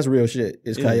 Yeah, and that's real shit.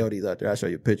 It's coyotes out there. I'll show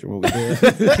you a picture when we're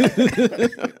there.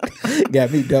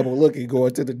 Got me double looking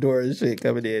going to the door and shit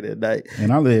coming in at night.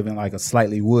 And I live in like a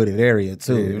slightly wooded area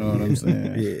too. You know what I'm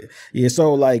saying? Yeah.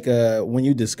 So like when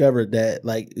you discovered that,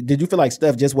 like, did you feel like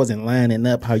stuff just wasn't lining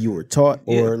up how you were taught,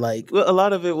 or like? Well, a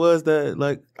lot of it was that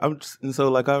like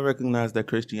I recognize that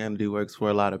Christianity works for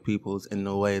a lot of peoples in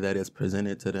the way that it's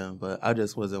presented to them, but I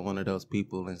just wasn't one of those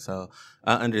people, and so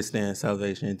I understand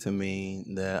salvation to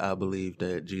mean that I believe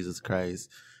that Jesus Christ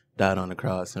died on the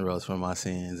cross and rose from my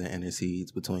sins and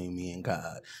intercedes between me and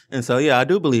God. And so, yeah, I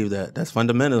do believe that. That's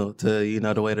fundamental to,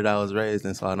 the way that I was raised.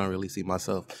 And so I don't really see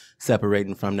myself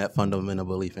separating from that fundamental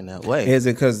belief in that way. Is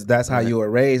it because that's how you were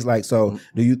raised? Like, so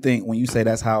do you think when you say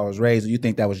that's how I was raised, do you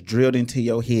think that was drilled into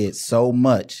your head so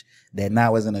much that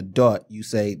now as an adult, you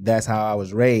say that's how I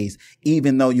was raised,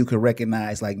 even though you could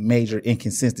recognize like major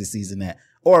inconsistencies in that?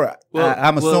 Or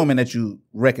I'm assuming that you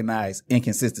recognize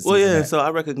inconsistencies. Well, yeah. So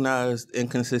I recognize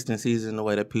inconsistencies in the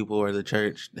way that people or the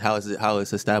church, how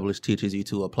it's established, teaches you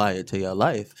to apply it to your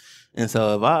life. And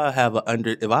so if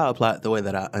I apply it the way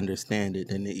that I understand it,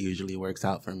 then it usually works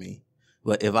out for me.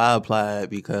 But if I apply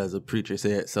it because a preacher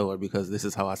said so, or because this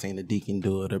is how I seen the deacon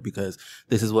do it, or because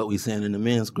this is what we send in the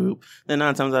men's group, then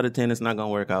 9 times out of 10, it's not going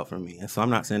to work out for me. And so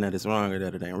I'm not saying that it's wrong or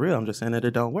that it ain't real. I'm just saying that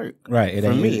it don't work. Right. It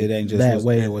ain't just that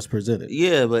way it was presented.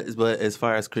 Yeah, but as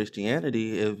far as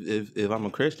Christianity, if I'm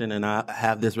a Christian and I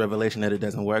have this revelation that it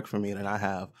doesn't work for me, then I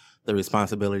have the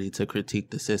responsibility to critique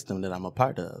the system that I'm a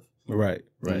part of. Right.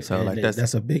 And so like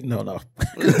that's a big no.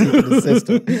 The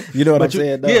system. You know what I'm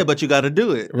saying? Yeah, but you got to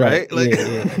do it, right? Like,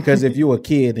 because if you a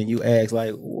kid and you ask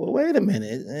like, well, wait a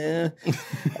minute,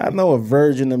 I know a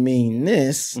virgin to mean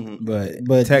this, but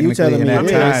you telling me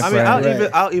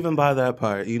I'll even buy that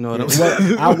part. You know what I'm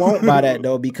saying? I won't buy that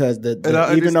though, because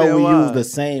even though we use the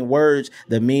same words,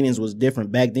 the meanings was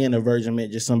different. Back then, a virgin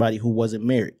meant just somebody who wasn't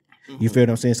married. You feel what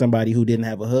I'm saying? Somebody who didn't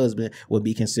have a husband would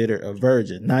be considered a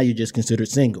virgin. Now you're just considered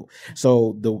single.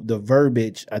 So the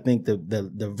verbiage, I think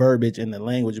the verbiage and the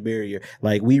language barrier,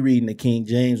 like we reading the King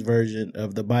James version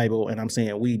of the Bible, and I'm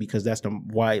saying we because that's the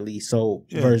widely sold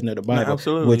version of the Bible,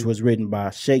 which was written by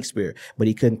Shakespeare, but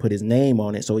he couldn't put his name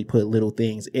on it, so he put little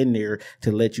things in there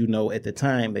to let you know at the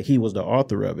time that he was the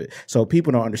author of it. So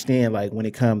people don't understand, like when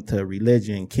it comes to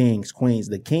religion, kings, queens,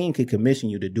 the king could commission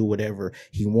you to do whatever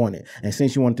he wanted. And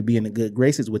since you wanted to be in the good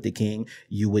graces with the king,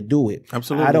 you would do it.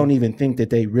 Absolutely. I don't even think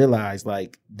that they realize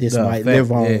like this might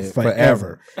live on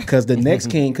forever. Because the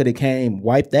next king could have came,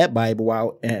 wiped that Bible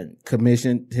out, and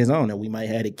commissioned his own. And we might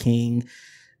have a king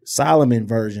Solomon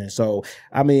version. So,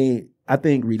 I mean, I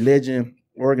think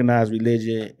organized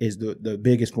religion is the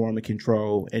biggest form of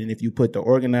control. And if you put the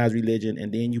organized religion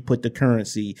and then you put the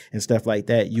currency and stuff like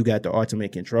that, you got the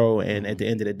ultimate control. And at the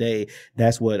end of the day,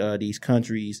 that's what these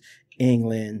countries,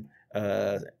 England,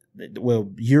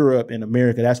 Europe and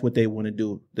America, that's what they want to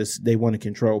do. They want to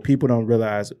control. People don't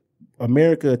realize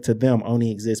America to them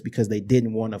only exists because they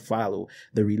didn't want to follow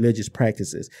the religious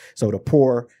practices. So the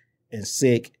poor and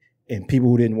sick and people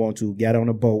who didn't want to got on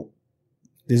a boat.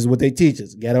 This is what they teach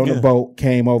us. Got on a boat,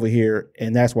 came over here,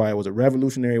 and that's why it was a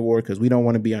revolutionary war, because we don't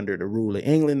want to be under the rule of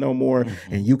England no more.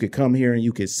 Mm-hmm. And you could come here and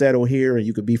you could settle here and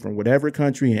you could be from whatever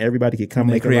country and everybody could come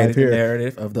make a life here. The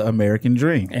narrative of the American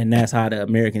dream. And that's how the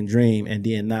American dream. And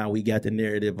then now we got the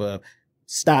narrative of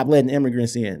stop letting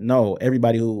immigrants in. No,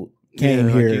 everybody who came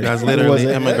here. Like you guys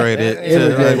literally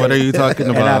immigrated. Like, what are you talking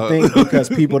about? And I think because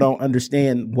people don't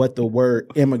understand what the word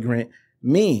immigrant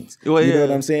means. Well, you know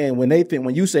what I'm saying? When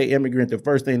you say immigrant, the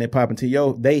first thing that pop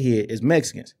into they head is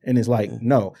Mexicans. And it's like,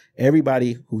 no,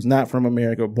 everybody who's not from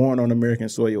America, born on American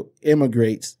soil,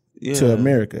 immigrates to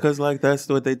America. Because like that's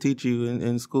what they teach you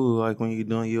in school, like when you're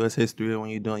doing U.S. history or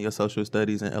when you're doing your social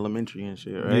studies in elementary and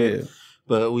shit, right? Yeah.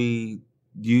 But we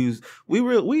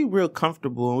real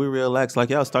comfortable and we real lax. Like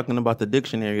y'all was talking about the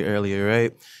dictionary earlier,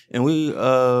 right? And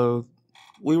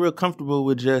we were comfortable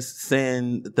with just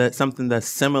saying that something that's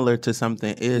similar to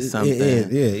something is something.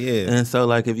 Yeah. And so,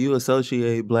 like, if you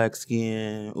associate black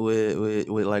skin with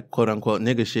like quote unquote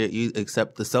nigga shit, you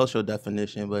accept the social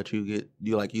definition, but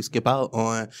you skip out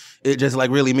on it just like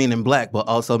really meaning black, but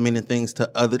also meaning things to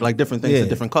other like different things to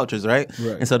different cultures, right?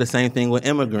 And so the same thing with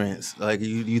immigrants. Like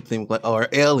you think like or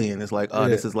alien, it's like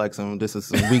this is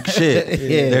some weak shit.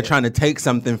 They're trying to take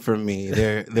something from me.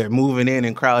 They're moving in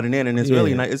and crowding in, and it's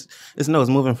really nice. It's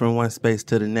moving from one space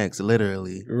to the next,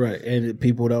 literally. Right. And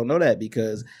people don't know that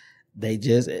because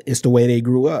it's the way they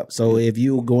grew up. So if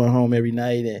you going home every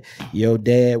night and your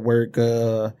dad work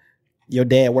on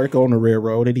the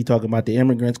railroad and he talking about the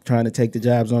immigrants trying to take the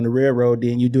jobs on the railroad,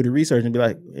 then you do the research and be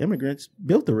like, immigrants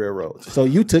built the railroads. So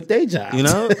you took their jobs. You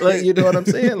know? Like, you know what I'm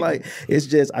saying? Like, it's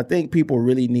just, I think people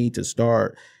really need to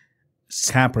start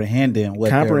comprehending,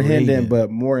 but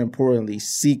more importantly,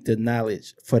 seek the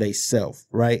knowledge for themselves,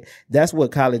 right? That's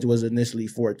what college was initially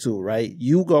for too, right?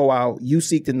 You go out, you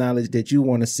seek the knowledge that you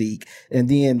want to seek, and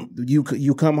then you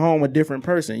come home a different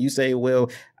person. You say, well,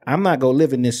 I'm not going to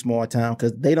live in this small town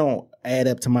because they don't add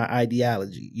up to my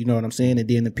ideology. You know what I'm saying? And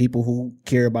then the people who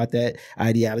care about that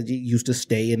ideology used to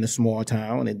stay in the small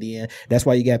town. And then that's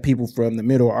why you got people from the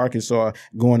middle of Arkansas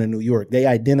going to New York. They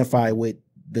identify with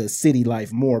the city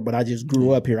life more, but I just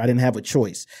grew up here. I didn't have a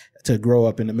choice to grow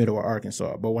up in the middle of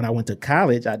Arkansas. But when I went to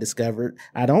college, I discovered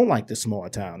I don't like the small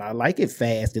town. I like it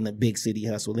fast in the big city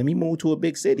hustle. Let me move to a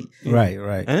big city. Right.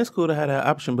 And it's cool to have that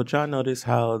option, but y'all notice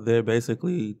how they're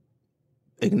basically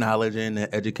acknowledging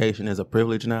that education is a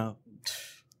privilege now?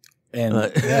 And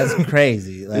that's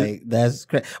crazy. Like, that's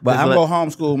crazy. But I'm going to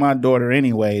homeschool my daughter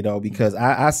anyway, though, because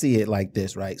I see it like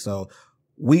this, right? So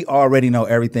we already know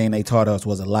everything they taught us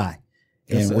was a lie.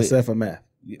 Except for math.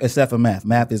 Except for math.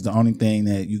 Math is the only thing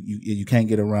that you can't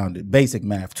get around it. Basic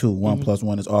math, 2. 1 +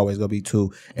 1 is always going to be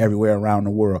 2 everywhere around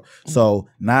the world. So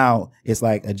now it's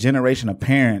like a generation of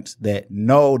parents that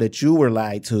know that you were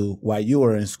lied to while you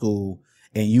were in school,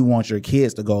 and you want your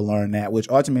kids to go learn that, which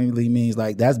ultimately means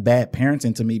like that's bad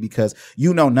parenting to me, because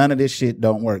you know none of this shit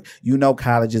don't work. You know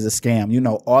college is a scam. You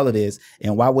know all of this.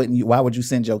 And why would you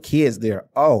send your kids there?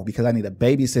 Oh, because I need a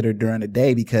babysitter during the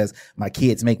day because my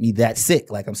kids make me that sick.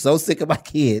 Like, I'm so sick of my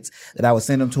kids that I would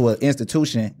send them to an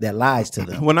institution that lies to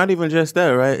them. Well, not even just that,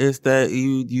 right? It's that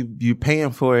you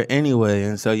paying for it anyway.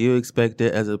 And so you expect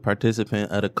it as a participant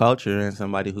of the culture and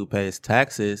somebody who pays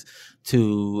taxes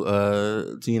to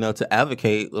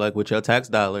advocate like with your tax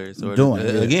dollars, or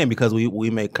again, because we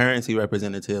make currency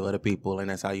representative of the people, and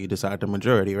that's how you decide the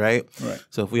majority, right?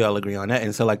 So if we all agree on that,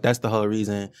 and so like that's the whole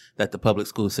reason that the public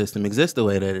school system exists the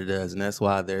way that it does, and that's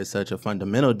why there's such a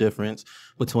fundamental difference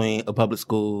between a public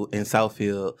school in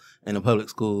Southfield and a public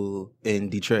school in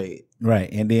Detroit. Right,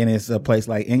 and then it's a place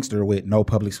like Inkster with no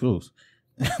public schools.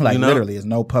 Like, literally, there's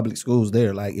no public schools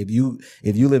there. Like, if you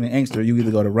live in Inkster, you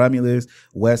either go to Romulus,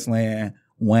 Westland,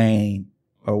 Wayne,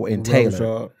 or in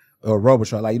Taylor. Or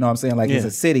Robichaud. Like, you know what I'm saying? Like, it's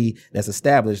a city that's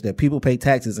established that people pay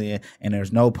taxes in, and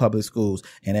there's no public schools.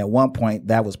 And at one point,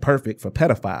 that was perfect for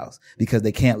pedophiles because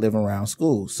they can't live around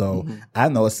schools. So I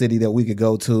know a city that we could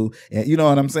go to, and you know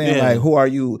what I'm saying? Like,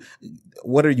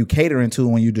 what are you catering to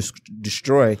when you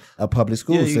destroy a public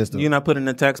school system? You're not putting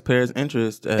the taxpayers'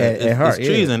 interest at heart. It's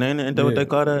treason, ain't that what they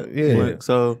call that? Yeah.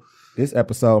 So This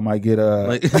episode might get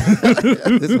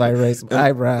this might raise some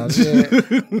eyebrows.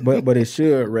 Yeah. But it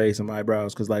should raise some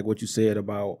eyebrows because like what you said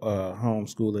about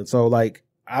homeschooling. So like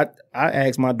I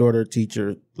asked my daughter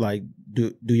teacher like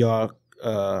do y'all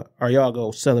are y'all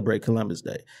go celebrate Columbus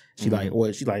Day? She like,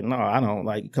 well, she's like, no, I don't.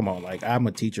 Like, come on, like I'm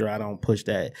a teacher, I don't push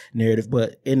that narrative.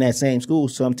 But in that same school,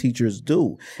 some teachers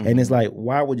do, and it's like,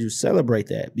 why would you celebrate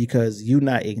that? Because you're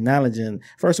not acknowledging.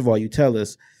 First of all, you tell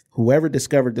us whoever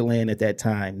discovered the land at that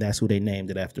time, that's who they named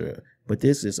it after. But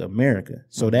this is America.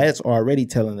 So that's already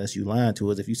telling us you lying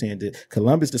to us. If you're saying that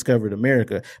Columbus discovered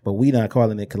America, but we not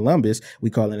calling it Columbus, we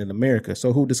calling it America.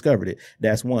 So who discovered it?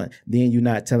 That's one. Then you're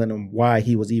not telling them why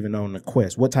he was even on the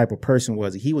quest. What type of person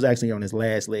was he? He was actually on his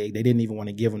last leg. They didn't even want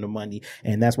to give him the money.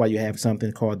 And that's why you have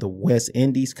something called the West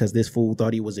Indies, because this fool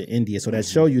thought he was in India. So that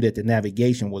show you that the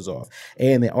navigation was off.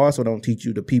 And they also don't teach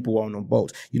you the people on the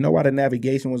boats. You know why the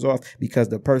navigation was off? Because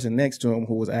the person next to him,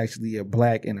 who was actually a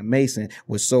black and a Mason,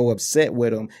 was so upset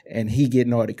with him, and he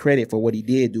getting all the credit for what he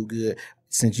did do good.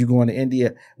 Since you going to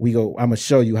India, I'm gonna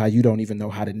show you how you don't even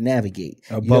know how to navigate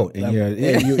a boat. You're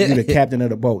the captain of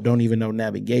the boat, don't even know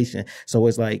navigation. So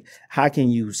it's like, how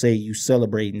can you say you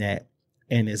celebrating that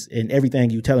and everything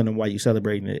you telling them why you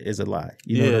celebrating it is a lie?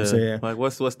 You know what I'm saying? Like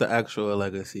what's the actual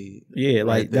legacy? Yeah,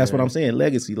 like that's what I'm saying.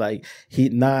 Legacy. Like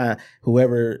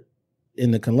whoever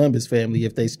in the Columbus family,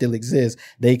 if they still exist,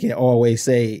 they can always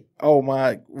say, oh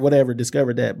my, whatever,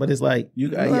 discovered that. But it's like,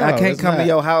 I can't come to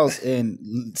your house and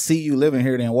see you living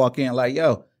here, then walk in like,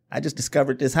 yo, I just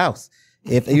discovered this house.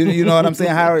 If you know what I'm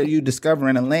saying, how are you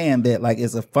discovering a land that like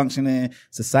is a functioning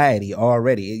society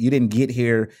already? You didn't get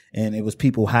here and it was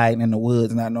people hiding in the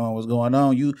woods not knowing what's going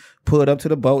on. You pulled up to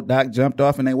the boat dock, jumped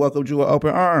off, and they welcomed you with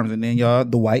open arms. And then y'all,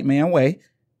 the white man way,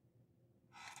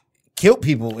 killed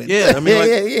people. Yeah, I mean,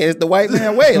 it's the white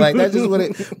man way. Like that's just what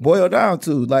it boiled down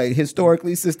to. Like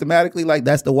historically, systematically, like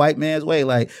that's the white man's way.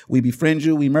 Like we befriend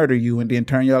you, we murder you, and then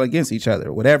turn y'all against each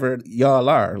other. Whatever y'all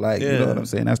are, like you know what I'm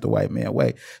saying. That's the white man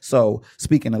way. So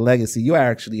speaking of legacy, you are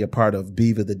actually a part of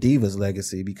Beaver the Diva's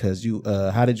legacy because you.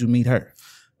 How did you meet her?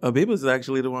 Beaver's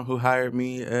actually the one who hired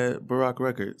me at Barack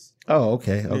Records. Oh,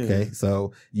 okay. Yeah.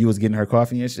 So you was getting her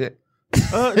coffee and shit.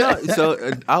 No,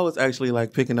 so I was actually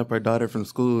like picking up her daughter from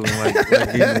school and like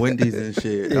getting Wendy's and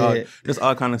shit, just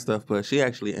all kind of stuff. But she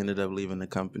actually ended up leaving the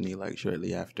company like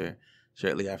shortly after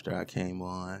I came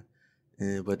on.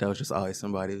 But that was just always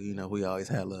somebody, we always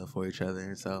had love for each other,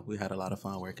 and so we had a lot of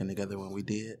fun working together when we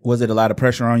did. Was it a lot of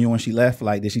pressure on you when she left?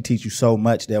 Like, did she teach you so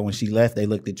much that when she left, they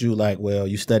looked at you like, well,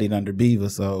 you studied under Beaver,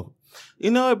 so...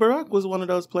 Barack was one of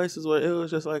those places where it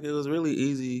was just like, it was really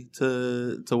easy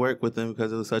to work with them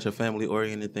because it was such a family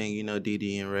oriented thing.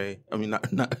 Didi and Ray. I mean, not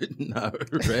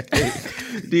Ray.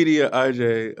 Didi and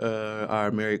RJ are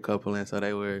a married couple, and so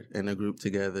they were in a group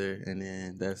together, and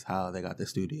then that's how they got the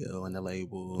studio and the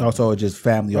label. Oh, so it's just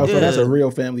family. Oh, so that's a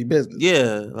real family business.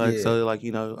 Yeah, so like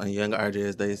and young RJ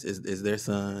is their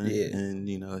son, and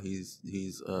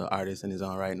he's an artist in his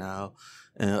own right now.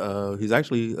 And he's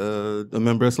actually a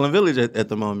member of Slum Village at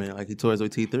the moment. Like he tours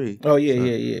with T3. Oh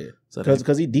yeah. So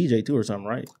because he DJ too or something,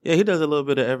 right? Yeah, he does a little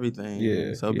bit of everything.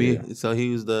 Yeah. So he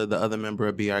was the other member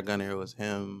of BR Gunner. It was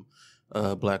him,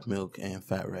 Black Milk, and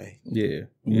Fat Ray. Yeah.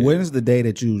 When's the day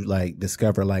that you like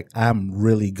discover like I'm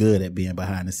really good at being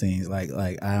behind the scenes? Like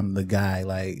I'm the guy.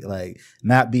 Like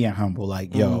not being humble.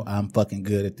 Like yo, I'm fucking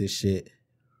good at this shit.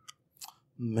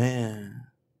 Man.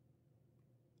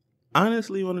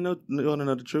 Honestly, you want to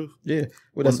know the truth? Yeah,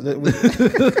 well,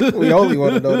 we only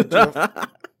want to know the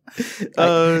truth.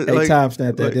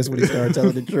 Timestamp that. That's when he started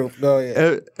telling the truth. Go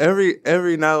ahead.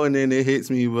 Every now and then it hits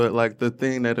me, but like the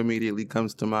thing that immediately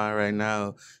comes to mind right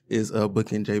now is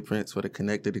booking Jay Prince for the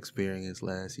Connected Experience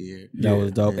last year. That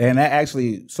was dope, and that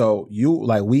actually. So you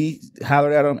like we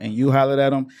hollered at him, and you hollered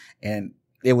at him, and.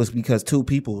 It was because two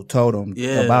people told him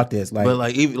about this. Like,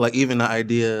 but even the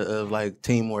idea of like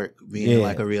teamwork being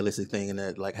like a realistic thing, and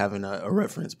that like having a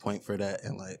reference point for that,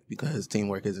 and like because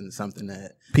teamwork isn't something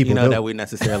that people that we're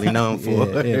necessarily known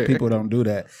for. Yeah, people don't do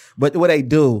that. But what they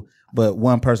do. But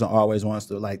one person always wants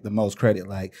to like the most credit,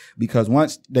 like because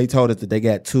once they told us that they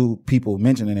got two people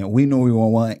mentioning it, we knew we were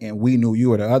one and we knew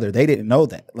you were the other. They didn't know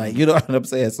that, like you know what I'm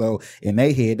saying. So in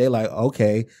their head, they like,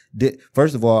 okay,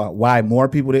 first of all, why more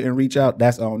people didn't reach out?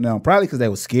 That's on them. Probably because they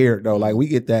were scared though. Like we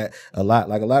get that a lot.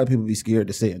 Like a lot of people be scared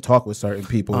to sit and talk with certain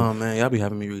people. Oh man, y'all be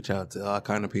having me reach out to all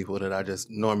kind of people that I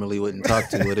just normally wouldn't talk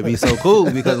to. It'd be so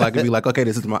cool because like it'd be like, okay,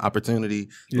 this is my opportunity.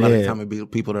 A lot of the time it'd be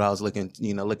people that I was looking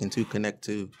to connect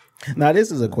to. Now, this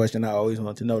is a question I always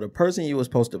want to know. The person you were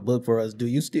supposed to book for us, do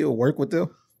you still work with them?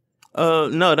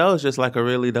 No, that was just like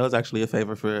that was actually a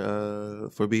favor for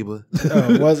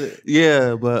Biba. Was it?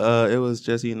 Yeah, but it was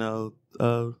just,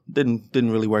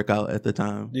 didn't really work out at the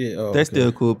time. Yeah, they're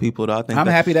still cool people though. I think I'm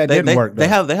happy that didn't work,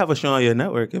 though. They have a show on your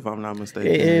network, if I'm not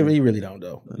mistaken. He really don't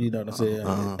though. You know what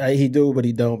I'm saying? He do, but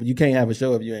he don't. But you can't have a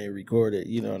show if you ain't recorded.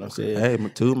 You know what I'm saying? Hey,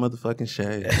 too motherfucking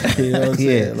shades. You know what I'm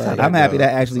saying? Like, I'm happy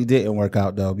that actually didn't work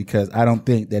out though, because I don't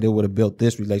think that it would have built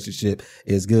this relationship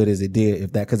as good as it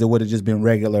did because it would have just been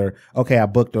regular. Okay, I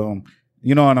booked them.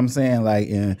 You know what I'm saying? Like,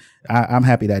 and I'm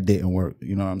happy that didn't work.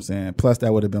 You know what I'm saying? Plus,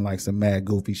 that would have been like some mad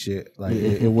goofy shit. Like,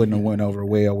 it wouldn't have went over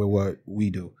well with what we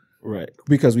do. Right.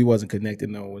 Because we wasn't connected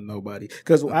with nobody.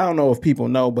 Because I don't know if people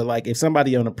know, but like if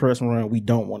somebody on a press run, we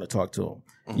don't want to talk to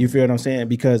them. You feel what I'm saying?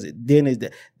 Because then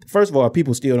first of all,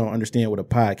 people still don't understand what a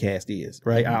podcast is,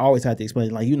 right? I always have to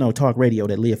explain, like, talk radio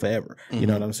that live forever. You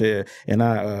know what I'm saying? And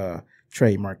I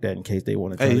trademark that in case they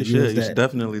want to try to use that. You should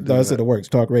definitely do that. It works.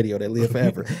 Talk radio that live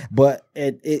forever. But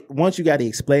once you got to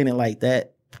explain it like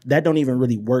that, that don't even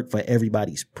really work for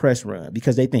everybody's press run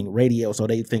because they think radio, so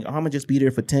they think, I'm gonna just be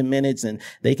there for 10 minutes and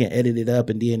they can edit it up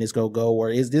and then it's gonna go, or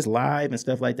is this live and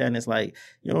stuff like that? And it's like,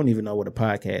 you don't even know what a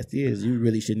podcast is. You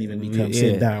really shouldn't even become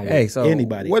sitting down with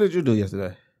anybody. What did you do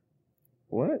yesterday?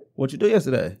 What you do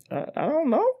yesterday? I don't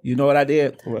know. You know what I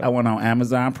did? What? I went on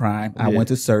Amazon Prime. I went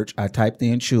to search. I typed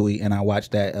in Chewy and I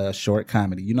watched that short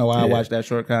comedy. You know why I watched that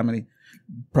short comedy?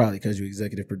 Probably because you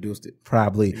executive produced it.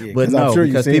 Probably. Yeah, but no, sure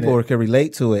because people can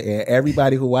relate to it. And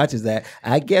everybody who watches that,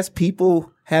 I guess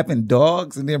people having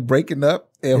dogs and then breaking up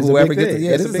and it's whoever gets thing.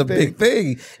 this is a big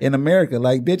thing in America.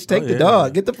 Like, bitch, take the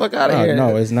dog. Get the fuck out of here.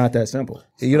 No, it's not that simple.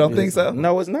 You don't think so?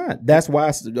 No, it's not. That's why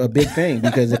it's a big thing,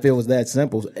 because if it was that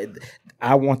simple,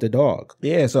 I want the dog.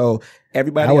 Yeah, so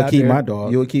everybody I would out keep there, my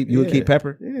dog. You would keep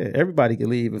Pepper? Yeah, everybody can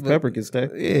leave if Pepper can stay.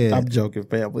 Yeah. I'm joking,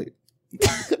 family.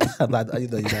 You're not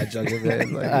joking,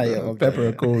 man. Like, I am. Pepper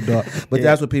a cool dog. But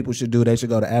that's what people should do. They should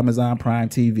go to Amazon Prime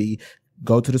TV,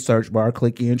 go to the search bar,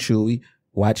 click in Chewy,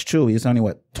 watch Chewy. It's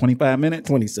only 25 minutes?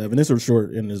 27. It's a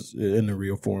short in the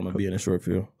real form of being a short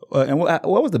film. And what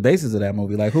was the basis of that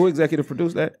movie? Like, who executive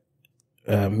produced that?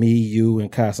 Me, you,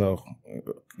 and Casso.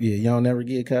 Yeah, y'all never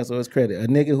give Casso his credit. A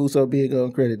nigga who's so big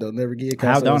on credit don't never give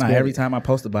Casso his credit. Every time I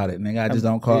post about it, nigga, I just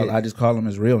don't call. I just call him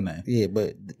his real name. Yeah,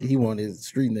 but he wanted his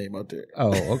street name out there.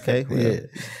 Oh, okay. Well.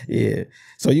 Yeah.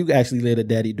 So you actually live a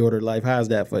daddy-daughter life. How's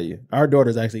that for you? Our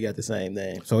daughters actually got the same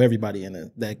name. So everybody in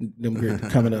them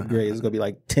coming up grades is gonna be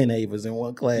like 10 Avas in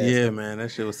one class. Yeah, man, that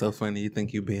shit was so funny. You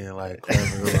think you being like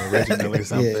clever or original or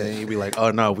something. Yeah. You be like,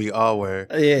 oh no, we all were.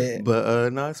 Yeah.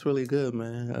 But no, it's really good,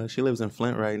 man. She lives in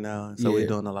Flint right now, so we're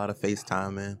doing a lot of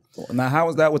FaceTime, man. Now, how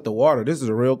was that with the water? This is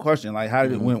a real question. Like, how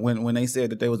did when they said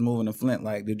that they was moving to Flint,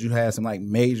 like, did you have some like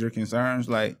major concerns?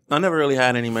 Like, I never really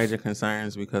had any major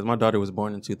concerns because my daughter was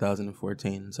born in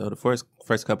 2014. So the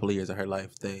first couple of years of her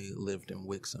life, they lived in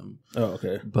Wixom. Oh,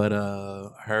 okay. But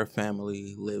her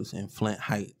family lives in Flint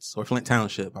Heights, or Flint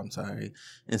Township, I'm sorry.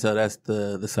 And so that's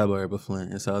the suburb of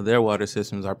Flint. And so their water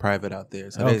systems are private out there.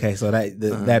 So so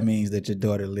that means that your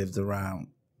daughter lives around.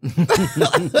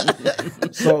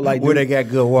 So like, where they got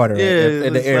good water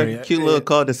in the area, like cute little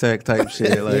cul-de-sac type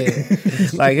shit.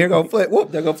 Like, like here go Flint.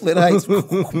 Whoop, there go Flint Heights.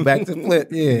 Back to Flint.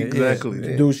 Yeah,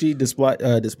 exactly. Yeah. Do she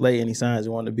display any signs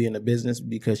of wanting to be in the business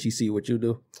because she see what you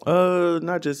do?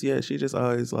 Not just yet. She just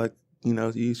always like,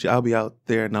 I'll be out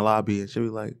there in the lobby and she'll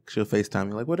FaceTime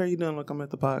me like, what are you doing? Like, I'm at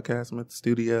the podcast, I'm at the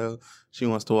studio. She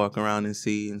wants to walk around and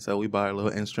see, and so we buy her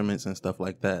little instruments and stuff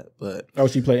like that. But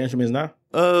she play instruments now?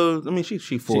 I mean, she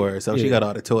 4, so she got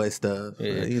all the toy stuff.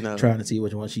 Yeah, trying to see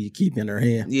which one she keep in her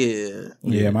hand.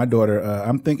 Yeah. My daughter,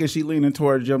 I'm thinking she leaning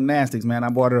toward gymnastics. Man, I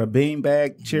bought her a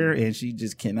beanbag chair, and she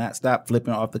just cannot stop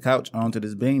flipping off the couch onto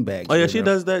this beanbag. Oh yeah, she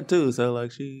does that too. So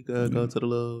like, she go to the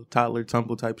little toddler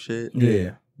tumble type shit.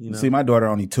 Yeah. See, my daughter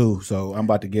only 2, so I'm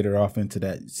about to get her off into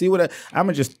that. See what I'm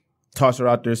gonna just toss her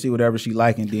out there, see whatever she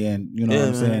like, and then what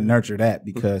I'm saying, nurture that,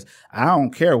 because I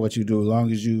don't care what you do as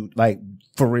long as you like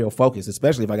for real focus,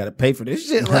 especially if I got to pay for this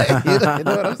shit. Like, you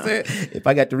know what I'm saying? If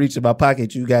I got to reach in my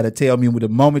pocket, you got to tell me with the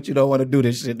moment you don't want to do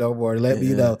this shit no more. Let me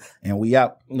know, and we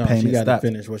out. No, she got to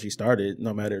finish what she started,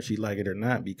 no matter if she like it or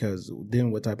not, because then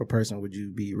what type of person would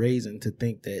you be raising to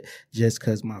think that just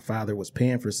because my father was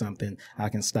paying for something, I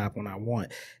can stop when I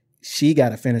want? she got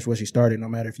to finish what she started, no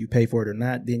matter if you pay for it or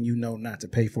not. Then you know not to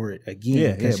pay for it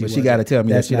again. Yeah, but she got to tell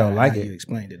me that she don't like it. You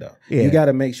explained it though. Yeah. You got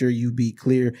to make sure you be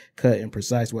clear, cut, and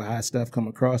precise with how stuff come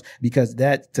across. Because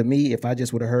that, to me, if I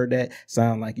just would have heard that,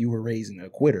 sound like you were raising a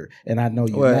quitter, and I know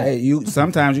you. Well, hey, you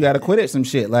sometimes you got to quit at some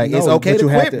shit. Like it's okay to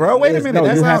quit, bro. Wait a minute, no,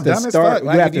 that you sounds have to dumb as start. fuck. You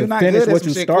Like have if you're to not finish good at what some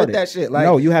you shit, started. quit that shit. Like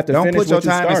No, you have to don't finish put your what you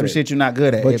time in some started. shit you're not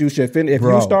good at. But you should finish. If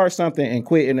Bro. you start something and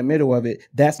quit in the middle of it,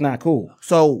 that's not cool.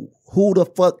 So who the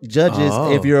fuck judges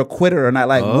if you're a quitter or not?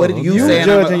 Like, what did you say?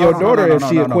 Judging your daughter if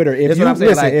she a quitter. If you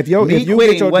listen, if you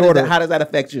get your daughter, how does that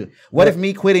affect you? What if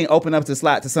me quitting open up the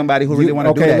slot to somebody who really want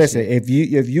to do that? Okay, listen.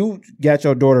 Shit? If you got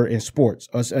your daughter in sports,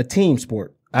 a team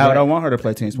sport. I don't want her to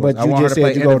play team sports. But you just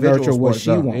said you go nurture what she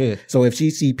wants. Yeah. So if she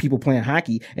see people playing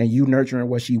hockey and you nurturing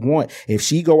what she want, if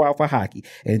she go out for hockey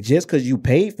and just because you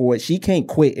paid for it, she can't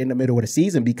quit in the middle of the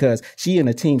season because she in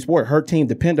a team sport. Her team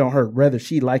depend on her whether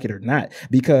she like it or not.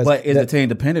 Because but is the team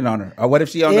dependent on her? Or what if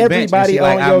she on the bench? Everybody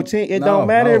on your team. It don't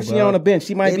matter if she on the bench.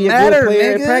 She might be a good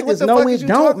player in practice. No, it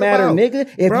don't matter, nigga.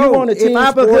 If you on the team, if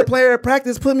I'm a good player at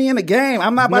practice, put me in the game.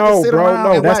 I'm not about to sit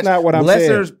around and that's watch not what I'm saying.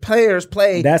 lesser players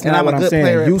play. That's and not I'm what a I'm good saying.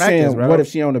 player You at practice, saying bro. what if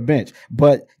she on the bench?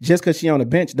 But just because she on the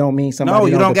bench don't mean somebody. No,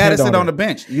 you don't got to sit on on the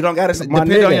bench. You don't got to depend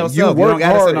nigga, on yourself. You You don't work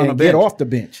got to hard sit on the and bench. get off the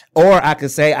bench. Or I could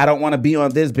say I don't want to be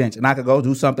on this bench, and I could go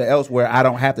do something else where I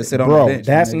don't have to sit on the bench.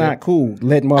 That's not cool.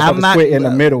 Letting motherfuckers quit in the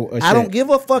middle of shit. I don't give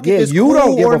a fuck if it's you cool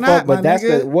don't give or a fuck, not, but my that's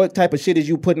nigga. what type of shit is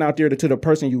you putting out there to the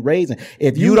person you raising.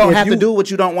 If You don't have to do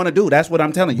what you don't want to do. That's what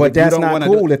I'm telling you. But If you that's don't not wanna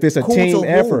cool do- if it's a Cool team to who?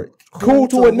 effort. Cool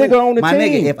to a nigga on the my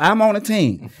team. nigga, if I'm on a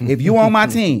team, if you on my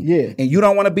team, Yeah. and you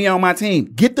don't want to be on my team,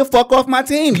 get the fuck off my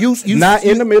team. You not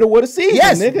in the middle of the season,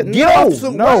 Yes, nigga. get off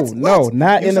some- what?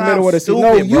 Not You in the middle sound of the season. stupid,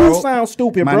 No, bro. you sound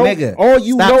stupid, My bro. nigga, All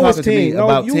you stop know is talking to me team. No,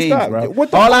 about you teams, stop. bro.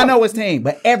 What the All I fuck? know is team,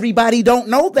 but everybody don't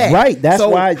know that. Right, that's so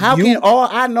why how you- can all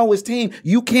I know is team?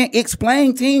 You can't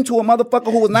explain team to a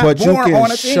motherfucker who was not But you born can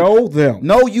on a team. show them.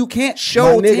 No, you can't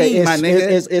show team, my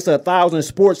nigga. It's 1,000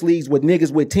 sports leagues with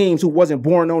niggas with teams who wasn't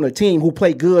born on a team who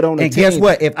play good on a And team. guess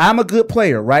what? If I'm a good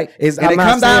player, right? And I'm it not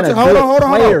comes down saying to a good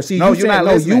player. See, no, you you're not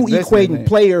saying, listening. you Listen, equating man.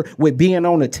 player with being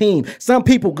on a team. Some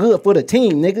people good for the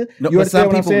team, nigga. No, You but some understand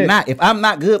what I'm people saying? not. If I'm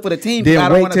not good for the team, Then I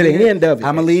don't wait wanna to be the here. end of it.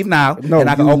 I'm gonna leave now, No, and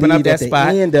I can you open up leave that at the spot.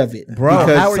 end of it, Bro,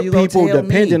 because how are you gonna people tell me?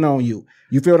 depending on you.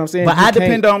 You feel what I'm saying? But You I can't-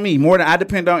 depend on me more than I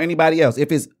depend on anybody else.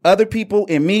 If it's other people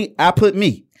and me, I put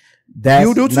me. That's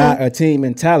You do too. not a team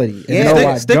mentality. And Yeah, no,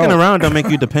 I Sticking don't. around don't make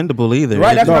you dependable either.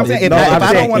 Right, that's what I'm saying. If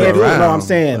I don't wanna do it, no, I'm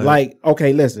saying like,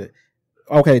 okay, listen.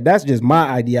 Okay, that's just my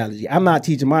ideology. I'm not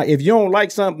teaching if you don't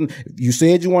like something, you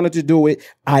said you wanted to do it.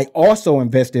 I also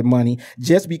invested money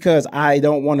just because I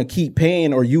don't want to keep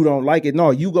paying or you don't like it.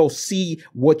 No, you go see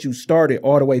what you started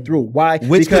all the way through. Why?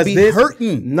 Which could be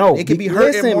hurting. No, It could be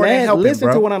hurting more than helping, listen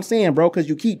bro. to what I'm saying, bro, because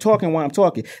you keep talking while I'm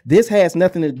talking. This has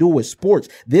nothing to do with sports.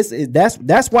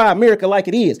 That's why America like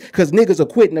it is, because niggas are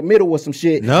quit in the middle with some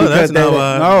shit. No, that's not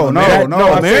why. No.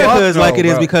 America is like it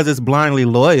is bro. because it's blindly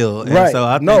loyal. And Right. so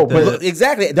I think No, that, but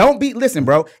Exactly. Don't be. Listen,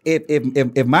 bro.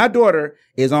 If my daughter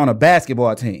is on a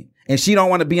basketball team and she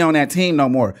don't want to be on that team no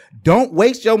more, don't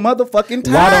waste your motherfucking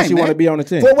time. why don't she man. want to be on the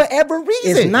team? For whatever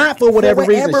reason. It's not for whatever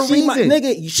reason.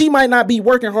 reason. She might not be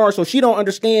working hard, so she don't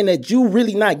understand that you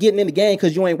really not getting in the game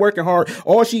because you ain't working hard.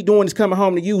 All she doing is coming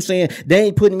home to you saying they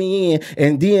ain't putting me in,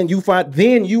 and then you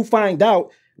find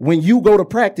out. When you go to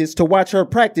practice to watch her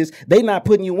practice, they not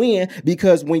putting you in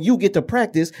because when you get to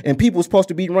practice and people supposed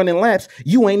to be running laps,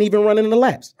 you ain't even running the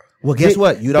laps. Well, guess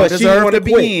what? You don't But she deserve wanna to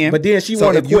be quit. in. But then she So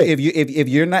wanna if you- quit. If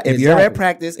you're not if you're at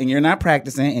practice and you're not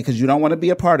practicing, and because you don't want to be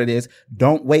a part of this,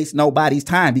 don't waste nobody's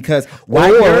time. Because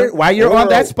while you're on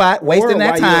that spot, wasting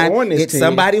that time, it's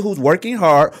somebody who's working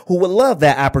hard who would love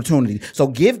that opportunity. So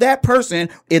give that person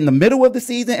in the middle of the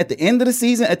season, at the end of the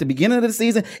season, at the beginning of the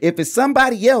season. If it's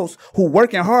somebody else who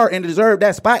working hard and deserve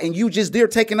that spot, and you just there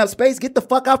taking up space, get the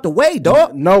fuck out the way,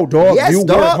 dog. No, dog. Yes, you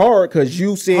dog. work hard because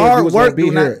you said Hard you was work gonna be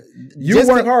do not- here. You Just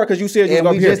work to- hard because you said you was And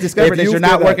gonna we be here. just discovered that you're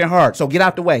not working hard. So get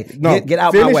out the way. No, get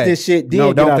out finish my way. this shit, then No,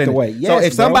 get don't out the finish. way. So Yes,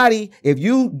 if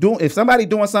somebody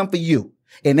doing something for you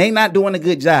and they not doing a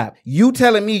good job, you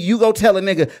telling me you go tell a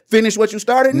nigga finish what you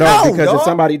started? No, because dog. if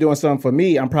somebody doing something for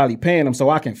me, I'm probably paying them so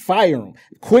I can fire them.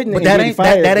 Quitting, But and that getting ain't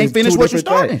fired that ain't is finished two what you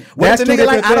different started. things. What That's if the two nigga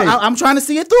like different things. I'm trying to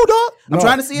see it through, dog. I'm No,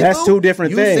 trying to see it that's through. two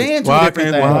different you things. saying two why I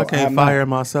different can't, why I things. can't I'm fire not.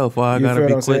 myself? Why I You gotta feel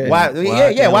be what I'm saying? quitting?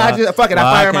 Why- why I just fuck it, I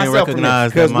why fire can't myself from this?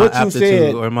 recognize that 'Cause my what you aptitude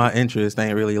said- or my interest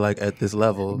ain't really like at this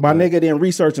level. My nigga didn't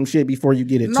research some shit before you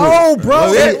get it. No, bro.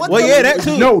 Well, yeah, What well, the- yeah, that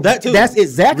too. No, that too. that's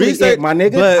exactly Research, it, my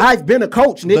nigga. but- I've been a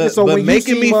coach, nigga. So but when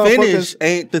making you me see finish motherfuckers,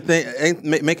 ain't the thing.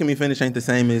 Making me finish ain't the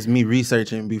same as me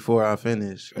researching before I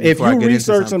finish. if before I you get into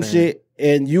research some something. shit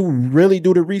and you really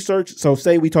do the research, so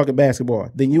say we talking basketball,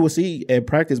 then you will see at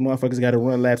practice motherfuckers got to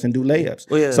run laps and do layups.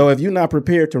 Well, yeah. So if you're not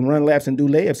prepared to run laps and do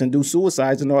layups and do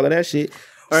suicides and all of that shit,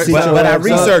 But I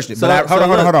researched it.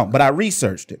 Hold on. But I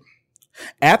researched it.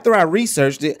 After I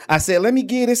researched it, I said, let me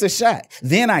give this a shot.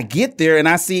 Then I get there and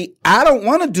I see I don't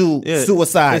want to do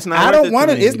suicide. I don't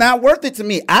want to. It's not worth it to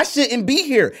me. I shouldn't be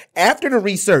here. After the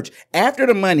research, after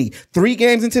the money, 3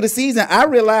 games into the season, I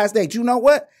realized that, you know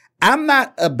what? I'm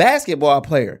not a basketball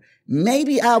player.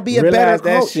 Maybe I'll be a better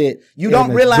coach. You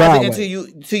don't realize it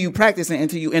until you practice it,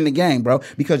 until you in the game, bro.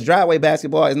 Because driveway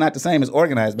basketball is not the same as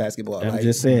organized basketball. I'm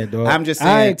just saying, dog. I'm just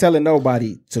saying. I ain't telling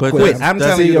nobody to quit. I'm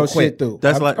telling you to quit.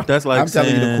 That's like I'm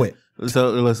telling you to quit. So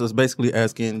let's basically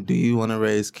asking, do you want to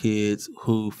raise kids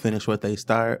who finish what they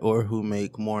start or who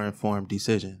make more informed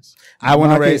decisions? I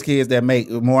want to raise kids that make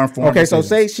more informed decisions. Okay,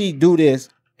 so say she do this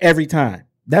every time.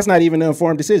 That's not even an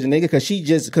informed decision, nigga,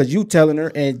 because you telling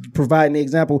her and providing the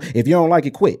example. If you don't like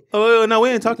it, quit. Oh no, we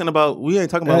ain't talking about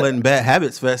letting bad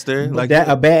habits fester. Like that,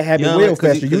 a bad habit will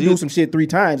fester. You do some shit 3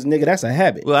 times, nigga. That's a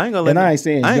habit. Well, I ain't gonna let. And I ain't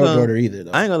saying your daughter either.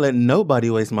 Though. I ain't gonna let nobody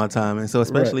waste my time, and so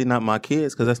especially not my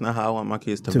kids, because that's not how I want my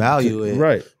kids to value it.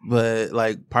 Right. But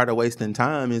like part of wasting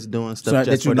time is doing stuff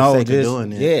so just for the sake of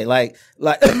doing it. Yeah, like.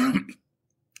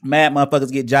 Mad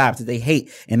motherfuckers get jobs that they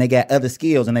hate and they got other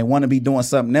skills and they want to be doing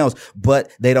something else,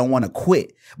 but they don't want to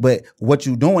quit. But what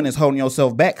you doing is holding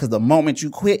yourself back, because the moment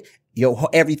you quit,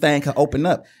 everything can open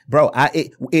up, bro.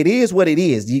 It is what it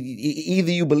is.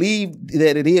 Either you believe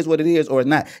that it is what it is or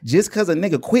not. Just because a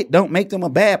nigga quit don't make them a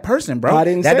bad person, bro. I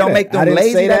didn't say that. Make them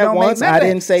lazy. That don't make I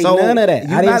didn't say none of that.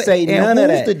 I didn't say none of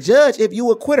that. Who's the judge if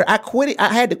you a quitter? I quit it. I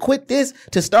had to quit this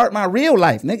to start my real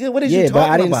life, nigga. What is you talking about? Yeah,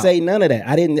 but I didn't say none of that.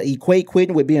 I didn't equate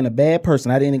quitting with being a bad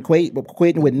person. I didn't equate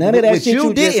quitting with none of that shit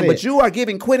you didn't. But you are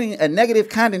giving quitting a negative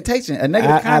connotation. A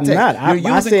negative context. I'm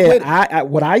not.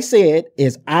 What I said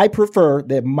is I prefer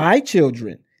that my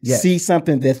children see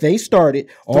something that they started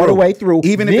all the way through,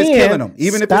 even if it's killing them.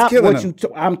 Even if it's killing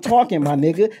them. I'm talking, my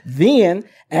nigga. Then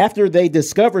after they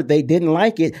discovered they didn't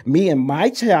like it, me and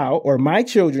my child or my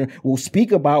children will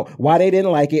speak about why they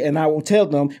didn't like it, and I will tell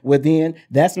them, well, then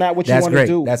that's not what you want to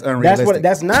do. That's unrealistic.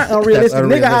 That's not unrealistic.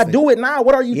 Nigga, I do it now.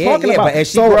 What are you talking about? But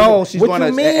as she grows, she's going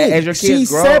to, as your kids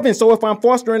she's grow. 7, so if I'm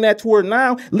fostering that to her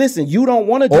now, listen, you don't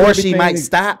want to do or she might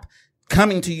stop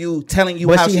coming to you, telling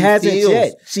you how she hasn't feels.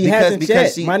 Yet. She hasn't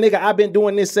yet. My nigga, I've been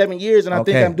doing this 7 years, and I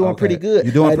think I'm doing pretty good.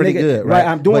 You're doing pretty good, right?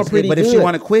 I'm doing pretty good. But if she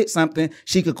want to quit something,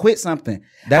 she could quit something.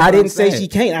 I didn't say she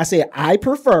can't. I said I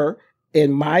prefer in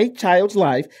my child's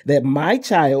life that my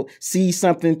child sees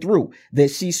something through that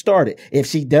she started. If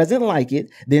she doesn't like it,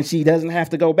 then she doesn't have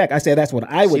to go back. I said that's what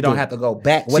I would do. She don't have to go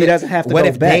back. She doesn't have to go back.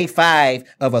 What if day 5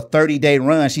 of a 30-day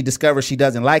run, she discovers she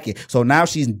doesn't like it? So now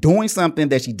she's doing something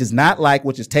that she does not like,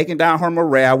 which is taking down her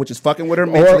morale, which is fucking with her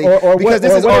mentally. Or what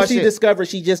if she discovered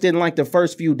she just didn't like the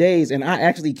first few days, and I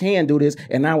actually can do this,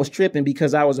 and I was tripping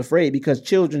because I was afraid, because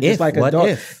children, just like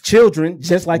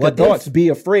adults, be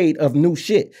afraid of new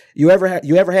shit. You ever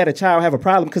had a child have a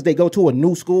problem because they go to a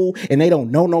new school and they don't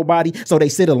know nobody, so they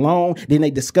sit alone. Then they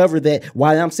discover that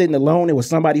while I'm sitting alone, it was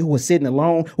somebody who was sitting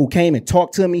alone who came and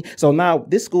talked to me. So now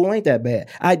this school ain't that bad.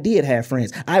 I did have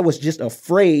friends. I was just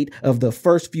afraid of the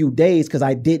first few days because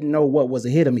I didn't know what was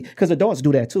ahead of me. Because adults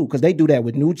do that too, because they do that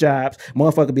with new jobs.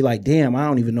 Motherfucker be like, damn, I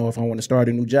don't even know if I want to start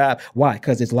a new job. Why?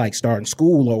 Because it's like starting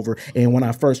school over. And when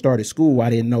I first started school, I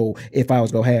didn't know if I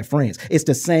was going to have friends. It's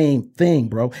the same thing,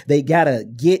 bro. They got to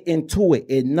get into it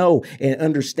and know and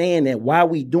understand that while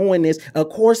we doing this, of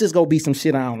course there's gonna be some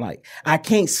shit I don't like. I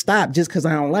can't stop just because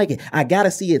I don't like it. I gotta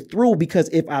see it through, because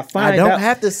if I find out, I don't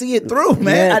have to see it through,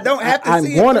 man. I don't have to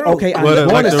see it through. Okay,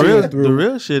 the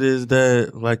real shit is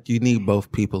that like you need both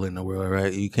people in the world,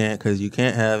 right? You can't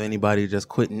have anybody just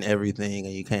quitting everything,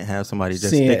 and you can't have somebody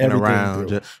just sticking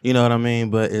around. You know what I mean?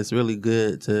 But it's really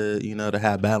good to to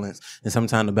have balance, and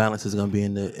sometimes the balance is gonna be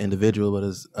in the individual, but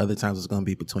other times it's gonna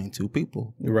be between 2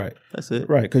 people. Right. That's it.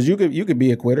 Right. Because you could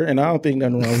be a quitter, and I don't think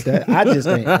nothing wrong with that. I just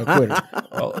ain't a quitter.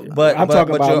 But I'm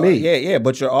talking about me. Yeah.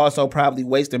 But you're also probably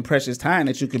wasting precious time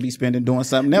that you could be spending doing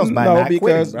something else.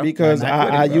 Because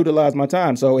I utilize my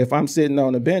time. So if I'm sitting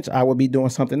on the bench, I would be doing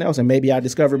something else, and maybe I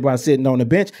discovered by sitting on the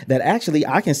bench that actually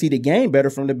I can see the game better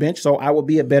from the bench. So I would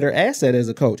be a better asset as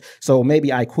a coach. So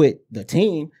maybe I quit the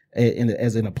team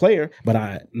as a player,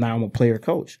 but now I'm a player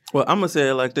coach. Well, I'm gonna say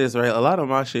it like this, right? A lot of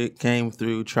my shit came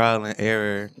through trial and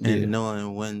error and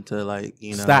knowing when to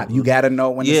stop. You gotta know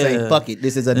when to say fuck it.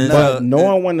 This is enough.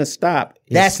 Knowing when to stop.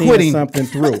 That's quitting something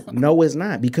through. No, it's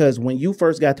not, because when you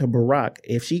first got to Barack,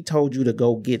 if she told you to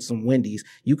go get some Wendy's,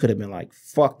 you could have been like,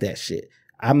 fuck that shit.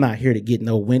 I'm not here to get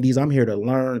no Wendy's. I'm here to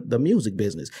learn the music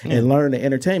business and learn the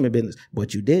entertainment business.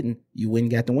 But you didn't. You went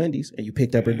and got the Wendy's and you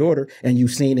picked up her daughter and you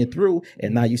seen it through.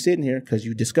 And now you sitting here because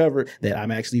you discovered that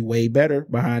I'm actually way better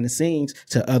behind the scenes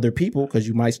to other people, because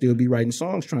you might still be writing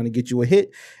songs trying to get you a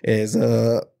hit as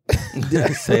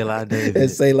Say La David.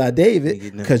 As Say La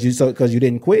David, because you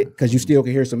didn't quit, because you still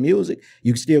can hear some music.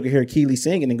 You still can hear Keely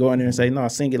singing and go in there and say, no,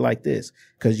 sing it like this,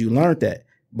 because you learned that.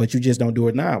 But you just don't do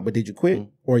it now. But did you quit,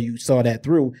 or you saw that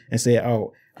through and said,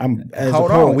 "Oh,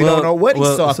 hold on, we don't know what he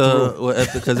saw through." Well,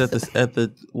 because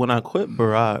when I quit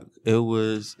Barack, it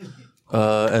was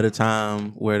at a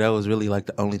time where that was really like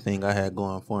the only thing I had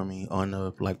going for me on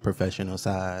the like professional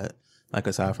side, like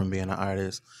aside from being an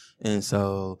artist, and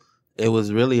so it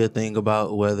was really a thing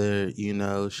about whether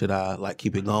should I like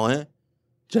keep it going,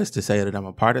 just to say that I'm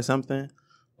a part of something.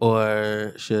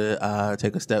 Or should I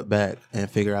take a step back and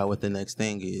figure out what the next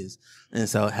thing is? And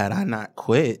so had I not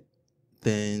quit,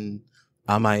 then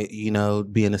I might,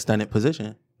 be in a stunted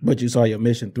position. But you saw your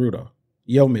mission through, though.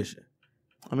 Your mission.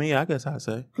 I mean, yeah, I guess I'd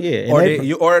say. Yeah.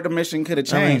 Or the mission could have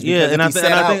changed. I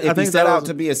think if he set out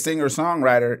to be a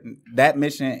singer-songwriter, that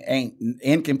mission ain't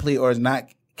incomplete or is not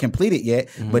completed yet,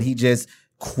 but he just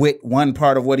quit one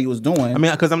part of what he was doing. I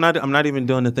mean, because I'm not even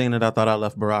doing the thing that I thought I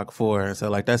left Barack for. And so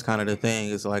like that's kind of the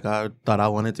thing. It's like I thought I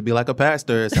wanted to be like a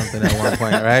pastor or something at one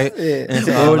point, right? Yeah. And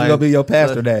so what was gonna be your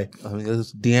pastor day? I mean, it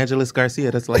was DeAngelis Garcia.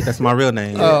 That's my real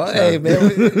name. Oh, so. Hey man,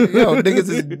 niggas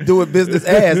is doing business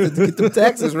ass to get them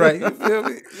taxes right. You feel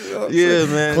me? Yeah,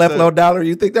 man. Cleflo Dollar,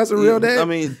 you think that's a real name? I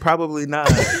mean, probably not.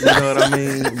 You know what I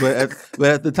mean? But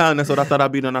at the time, that's what I thought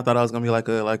I'd be doing. I thought I was gonna be like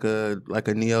a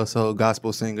neo soul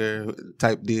gospel singer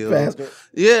type deal. Pastor.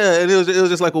 Yeah, and it was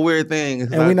just like a weird thing.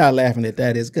 And we're not laughing at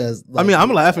that. It's because I mean,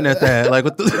 I'm laughing at that. Like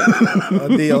what the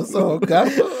neo soul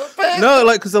gospel. No,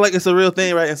 like because like it's a real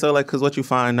thing, right? And so like because what you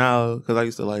find now, because I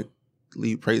used to like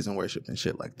lead praise and worship and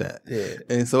shit like that. Yeah.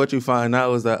 And so what you find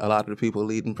now is that a lot of the people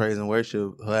leading praise and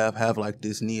worship have like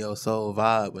this neo soul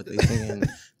vibe, but they singing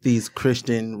these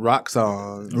Christian rock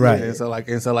songs. Right. And so like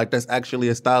that's actually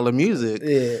a style of music.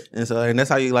 Yeah. And so and that's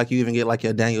how you even get like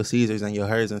your Daniel Caesars and your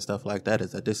Hers and stuff like that,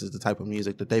 is that this is the type of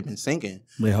music that they've been singing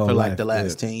for like the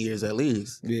last 10 years at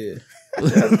least. Yeah.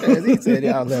 As he said,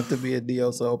 y'all left to be a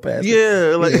neo soul pastor.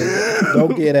 Yeah, like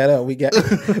don't get that up. We got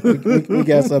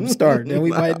something starting, and we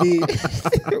might need.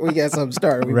 We got something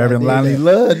starting. Reverend Lonnie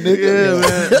Love, nigga. Yeah,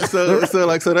 man. So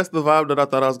that's the vibe that I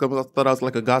thought I was gonna. I thought I was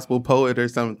like a gospel poet or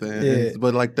something. Yeah.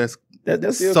 But like that's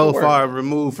so far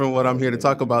removed from what I'm here to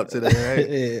talk about today, right?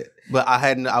 Yeah. But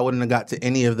I wouldn't have got to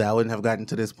any of that. I wouldn't have gotten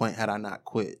to this point had I not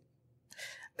quit.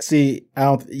 See,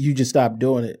 you just stopped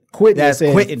doing it. Quitting. That's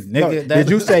quitting, nigga. No, did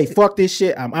you say fuck this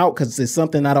shit? I'm out because it's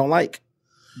something I don't like.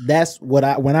 That's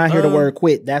what when I hear the word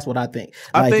quit, that's what I think.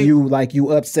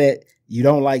 You upset. You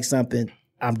don't like something.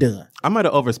 I'm done. I might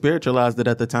have over spiritualized it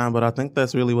at the time, but I think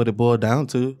that's really what it boiled down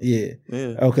to. Yeah.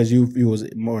 Yeah. Oh, because you was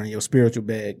more in your spiritual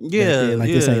bag. Yeah.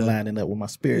 This ain't lining up with my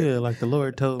spirit. Yeah, like the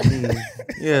Lord told me.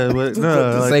 Yeah, but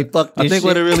no. Like, say fuck this I think shit.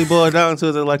 what it really boiled down to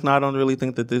is that like, no, I don't really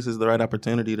think that this is the right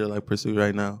opportunity to like pursue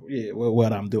right now. Yeah, well,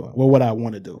 what I'm doing. Well, what I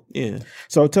want to do. Yeah.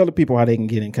 So tell the people how they can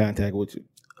get in contact with you.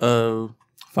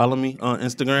 Follow me on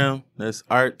Instagram. That's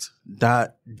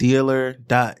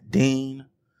art.dealer.dean.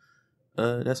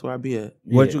 That's where I be at.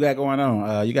 What you got going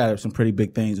on? You got some pretty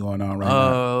big things going on right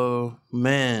now. Oh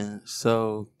man,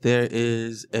 so there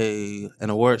is an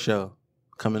award show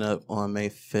coming up on May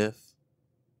 5th.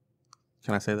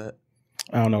 Can I say that?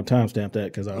 I don't know. Timestamp that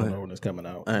because I don't know when it's coming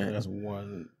out. All right. That's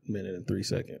 1 minute and 3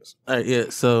 seconds. All right, yeah.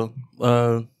 So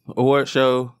award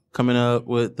show coming up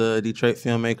with the Detroit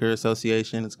Filmmaker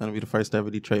Association. It's going to be the first ever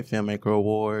Detroit Filmmaker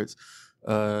Awards.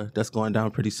 That's going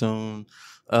down pretty soon.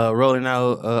 Rolling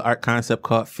out an art concept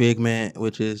called Figment,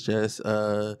 which is just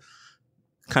kind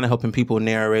of helping people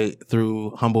narrate through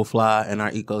Humble Fly and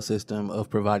our ecosystem of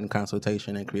providing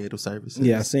consultation and creative services.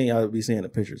 Yeah, I'll be seeing the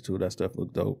pictures too. That stuff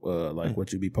look dope. Like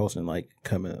what you be posting, like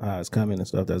how it's coming and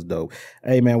stuff. That's dope.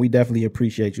 Hey man, we definitely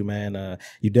appreciate you, man.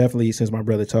 You definitely, since my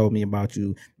brother told me about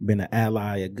you, been an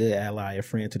ally, a good ally, a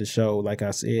friend to the show. Like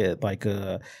I said, like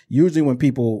usually when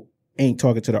people ain't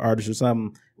talking to the artist or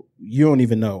something, you don't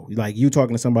even know. Like you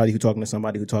talking to somebody who talking to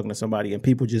somebody who talking to somebody, and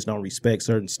people just don't respect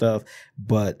certain stuff.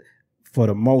 But for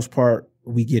the most part,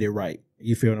 we get it right.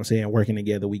 You feel what I'm saying? Working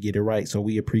together, we get it right. So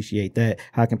we appreciate that.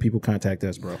 How can people contact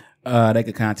us, bro? They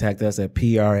can contact us at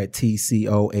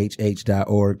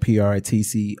pr@tcohh.org,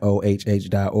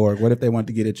 pr@tcohh.org. What if they want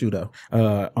to get at you though?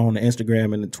 On the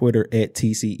Instagram and the Twitter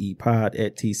 @TCEpod,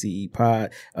 @TCEpod.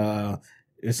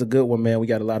 it's a good one, man. We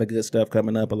got a lot of good stuff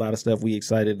coming up, a lot of stuff we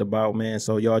excited about, man.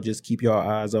 So y'all just keep your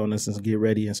eyes on us and get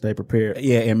ready and stay prepared.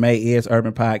 Yeah, and May is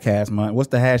Urban Podcast Month. What's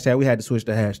the hashtag? We had to switch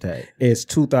the hashtag. It's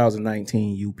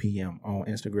 2019 UPM on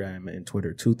Instagram and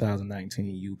Twitter.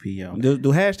 2019 UPM. Do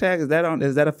hashtags,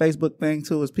 is that a Facebook thing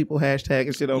too? Is people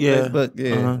hashtagging shit on Facebook?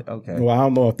 Yeah. Okay. Well, I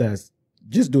don't know if that's,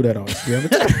 just do that on Instagram.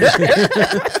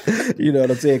 You know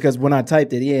what I'm saying? Because when I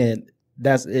typed it in,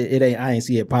 it ain't, I ain't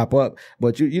see it pop up,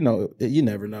 but you know, you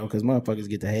never know, because motherfuckers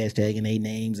get the hashtag and they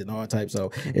names and all types,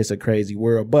 so it's a crazy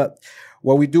world. But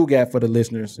what we do got for the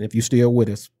listeners, if you still with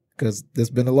us, because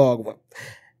this been a long one,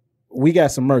 we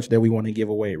got some merch that we want to give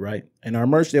away, right? And our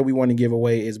merch that we want to give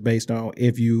away is based on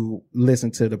if you listen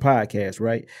to the podcast,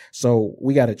 right? So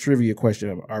we got a trivia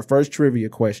question. Our first trivia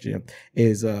question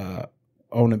is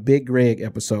on a Big Greg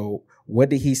episode, what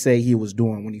did he say he was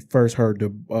doing when he first heard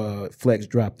the Flex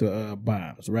drop the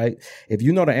bombs, right? If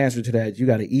you know the answer to that, you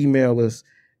got to email us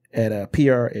at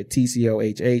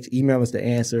PR@TCOHH. Email us the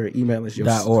answer. Email us your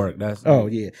 .org. That's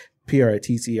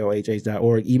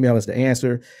PR@TCOHH.org. Email us the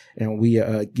answer, and we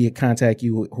contact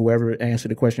you, whoever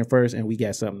answered the question first, and we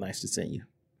got something nice to send you.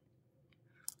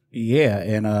 Yeah,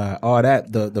 and all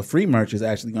that, the free merch is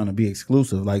actually going to be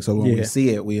exclusive. Like, so when we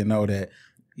see it, we know that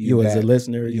you as a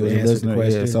listener, you answered the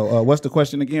question. Yeah. So what's the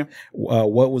question again?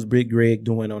 What was Big Greg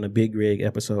doing on the Big Greg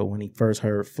episode when he first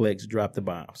heard Flex drop the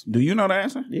bombs? Do you know the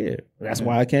answer? Yeah. That's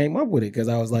why I came up with it, because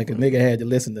I was like, a nigga had to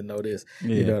listen to know this.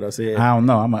 Yeah. You know what I'm saying? I don't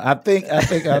know. I think I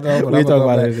know. We talk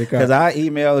about it because I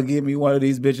email and give me one of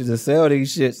these bitches to sell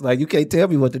these shits. Like, you can't tell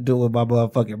me what to do with my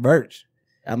motherfucking merch.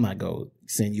 I'm not going to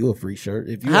send you a free shirt.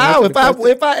 If you How? If I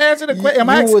answer the question, am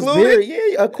I excluded?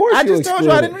 Yeah, of course. I just told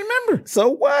you I didn't remember. So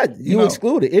what? You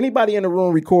excluded. Anybody in the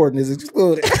room recording is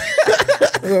excluded.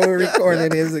 We're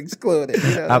recording is excluded.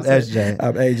 You know I'm SJ.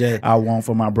 I'm AJ. I want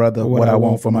for my brother what I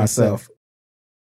want for myself.